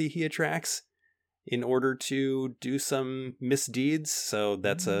sympathy he attracts in order to do some misdeeds. So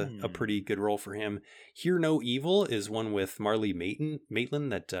that's a pretty good role for him. Hear No Evil is one with Marlee Matlin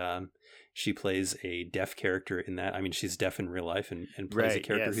that She plays a deaf character in that. I mean, she's deaf in real life and plays a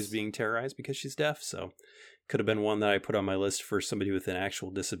character who's being terrorized because she's deaf. So could have been one that I put on my list for somebody with an actual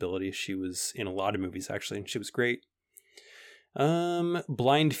disability. She was in a lot of movies, actually, and she was great.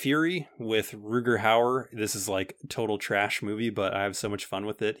 Blind Fury with Rutger Hauer. This is like total trash movie, but I have so much fun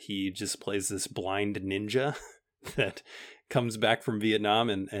with it. He just plays this blind ninja that comes back from Vietnam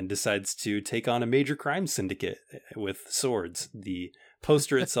and decides to take on a major crime syndicate with swords. The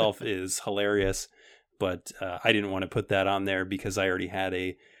poster itself is hilarious, but I didn't want to put that on there because I already had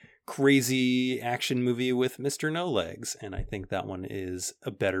a crazy action movie with Mr. No Legs, and I think that one is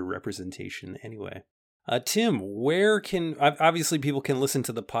a better representation anyway. Tim, where can, obviously people can listen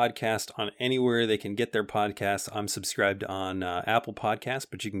to the podcast on anywhere they can get their podcasts. I'm subscribed on Apple Podcasts,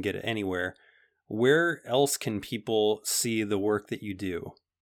 but you can get it anywhere. Where else can people see the work that you do?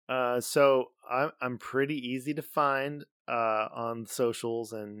 So I'm pretty easy to find on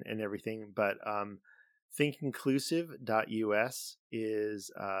socials and everything, but thinkinclusive.us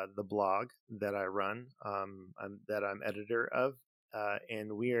is the blog that I run, that I'm editor of.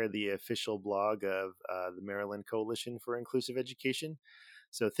 And we are the official blog of the Maryland Coalition for Inclusive Education.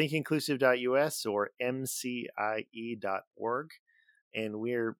 So thinkinclusive.us or mcie.org. And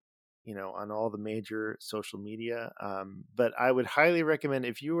we're, on all the major social media. But I would highly recommend,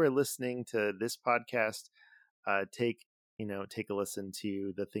 if you are listening to this podcast, take a listen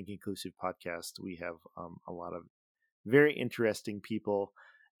to the Think Inclusive podcast. We have a lot of very interesting people,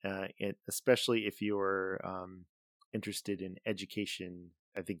 especially if you're interested in education.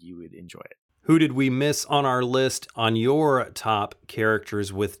 I think you would enjoy it. Who did we miss on our list on your top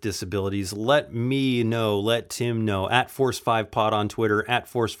characters with disabilities? Let me know, let Tim know, at Force5Pod on Twitter, at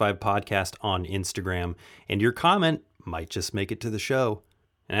Force5Podcast on Instagram, and your comment might just make it to the show.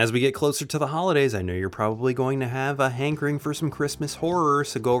 And as we get closer to the holidays, I know you're probably going to have a hankering for some Christmas horror,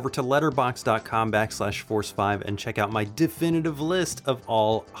 so go over to letterboxd.com/Force5 and check out my definitive list of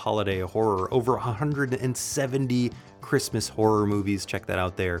all holiday horror. Over 170 Christmas horror movies. Check that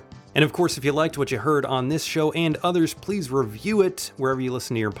out there. And of course, if you liked what you heard on this show and others, please review it wherever you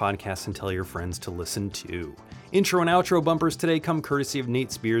listen to your podcasts and tell your friends to listen too. Intro and outro bumpers today come courtesy of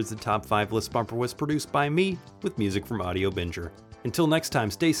Nate Spears. The Top 5 list bumper was produced by me with music from Audio Binger. Until next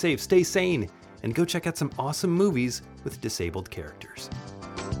time, stay safe, stay sane, and go check out some awesome movies with disabled characters.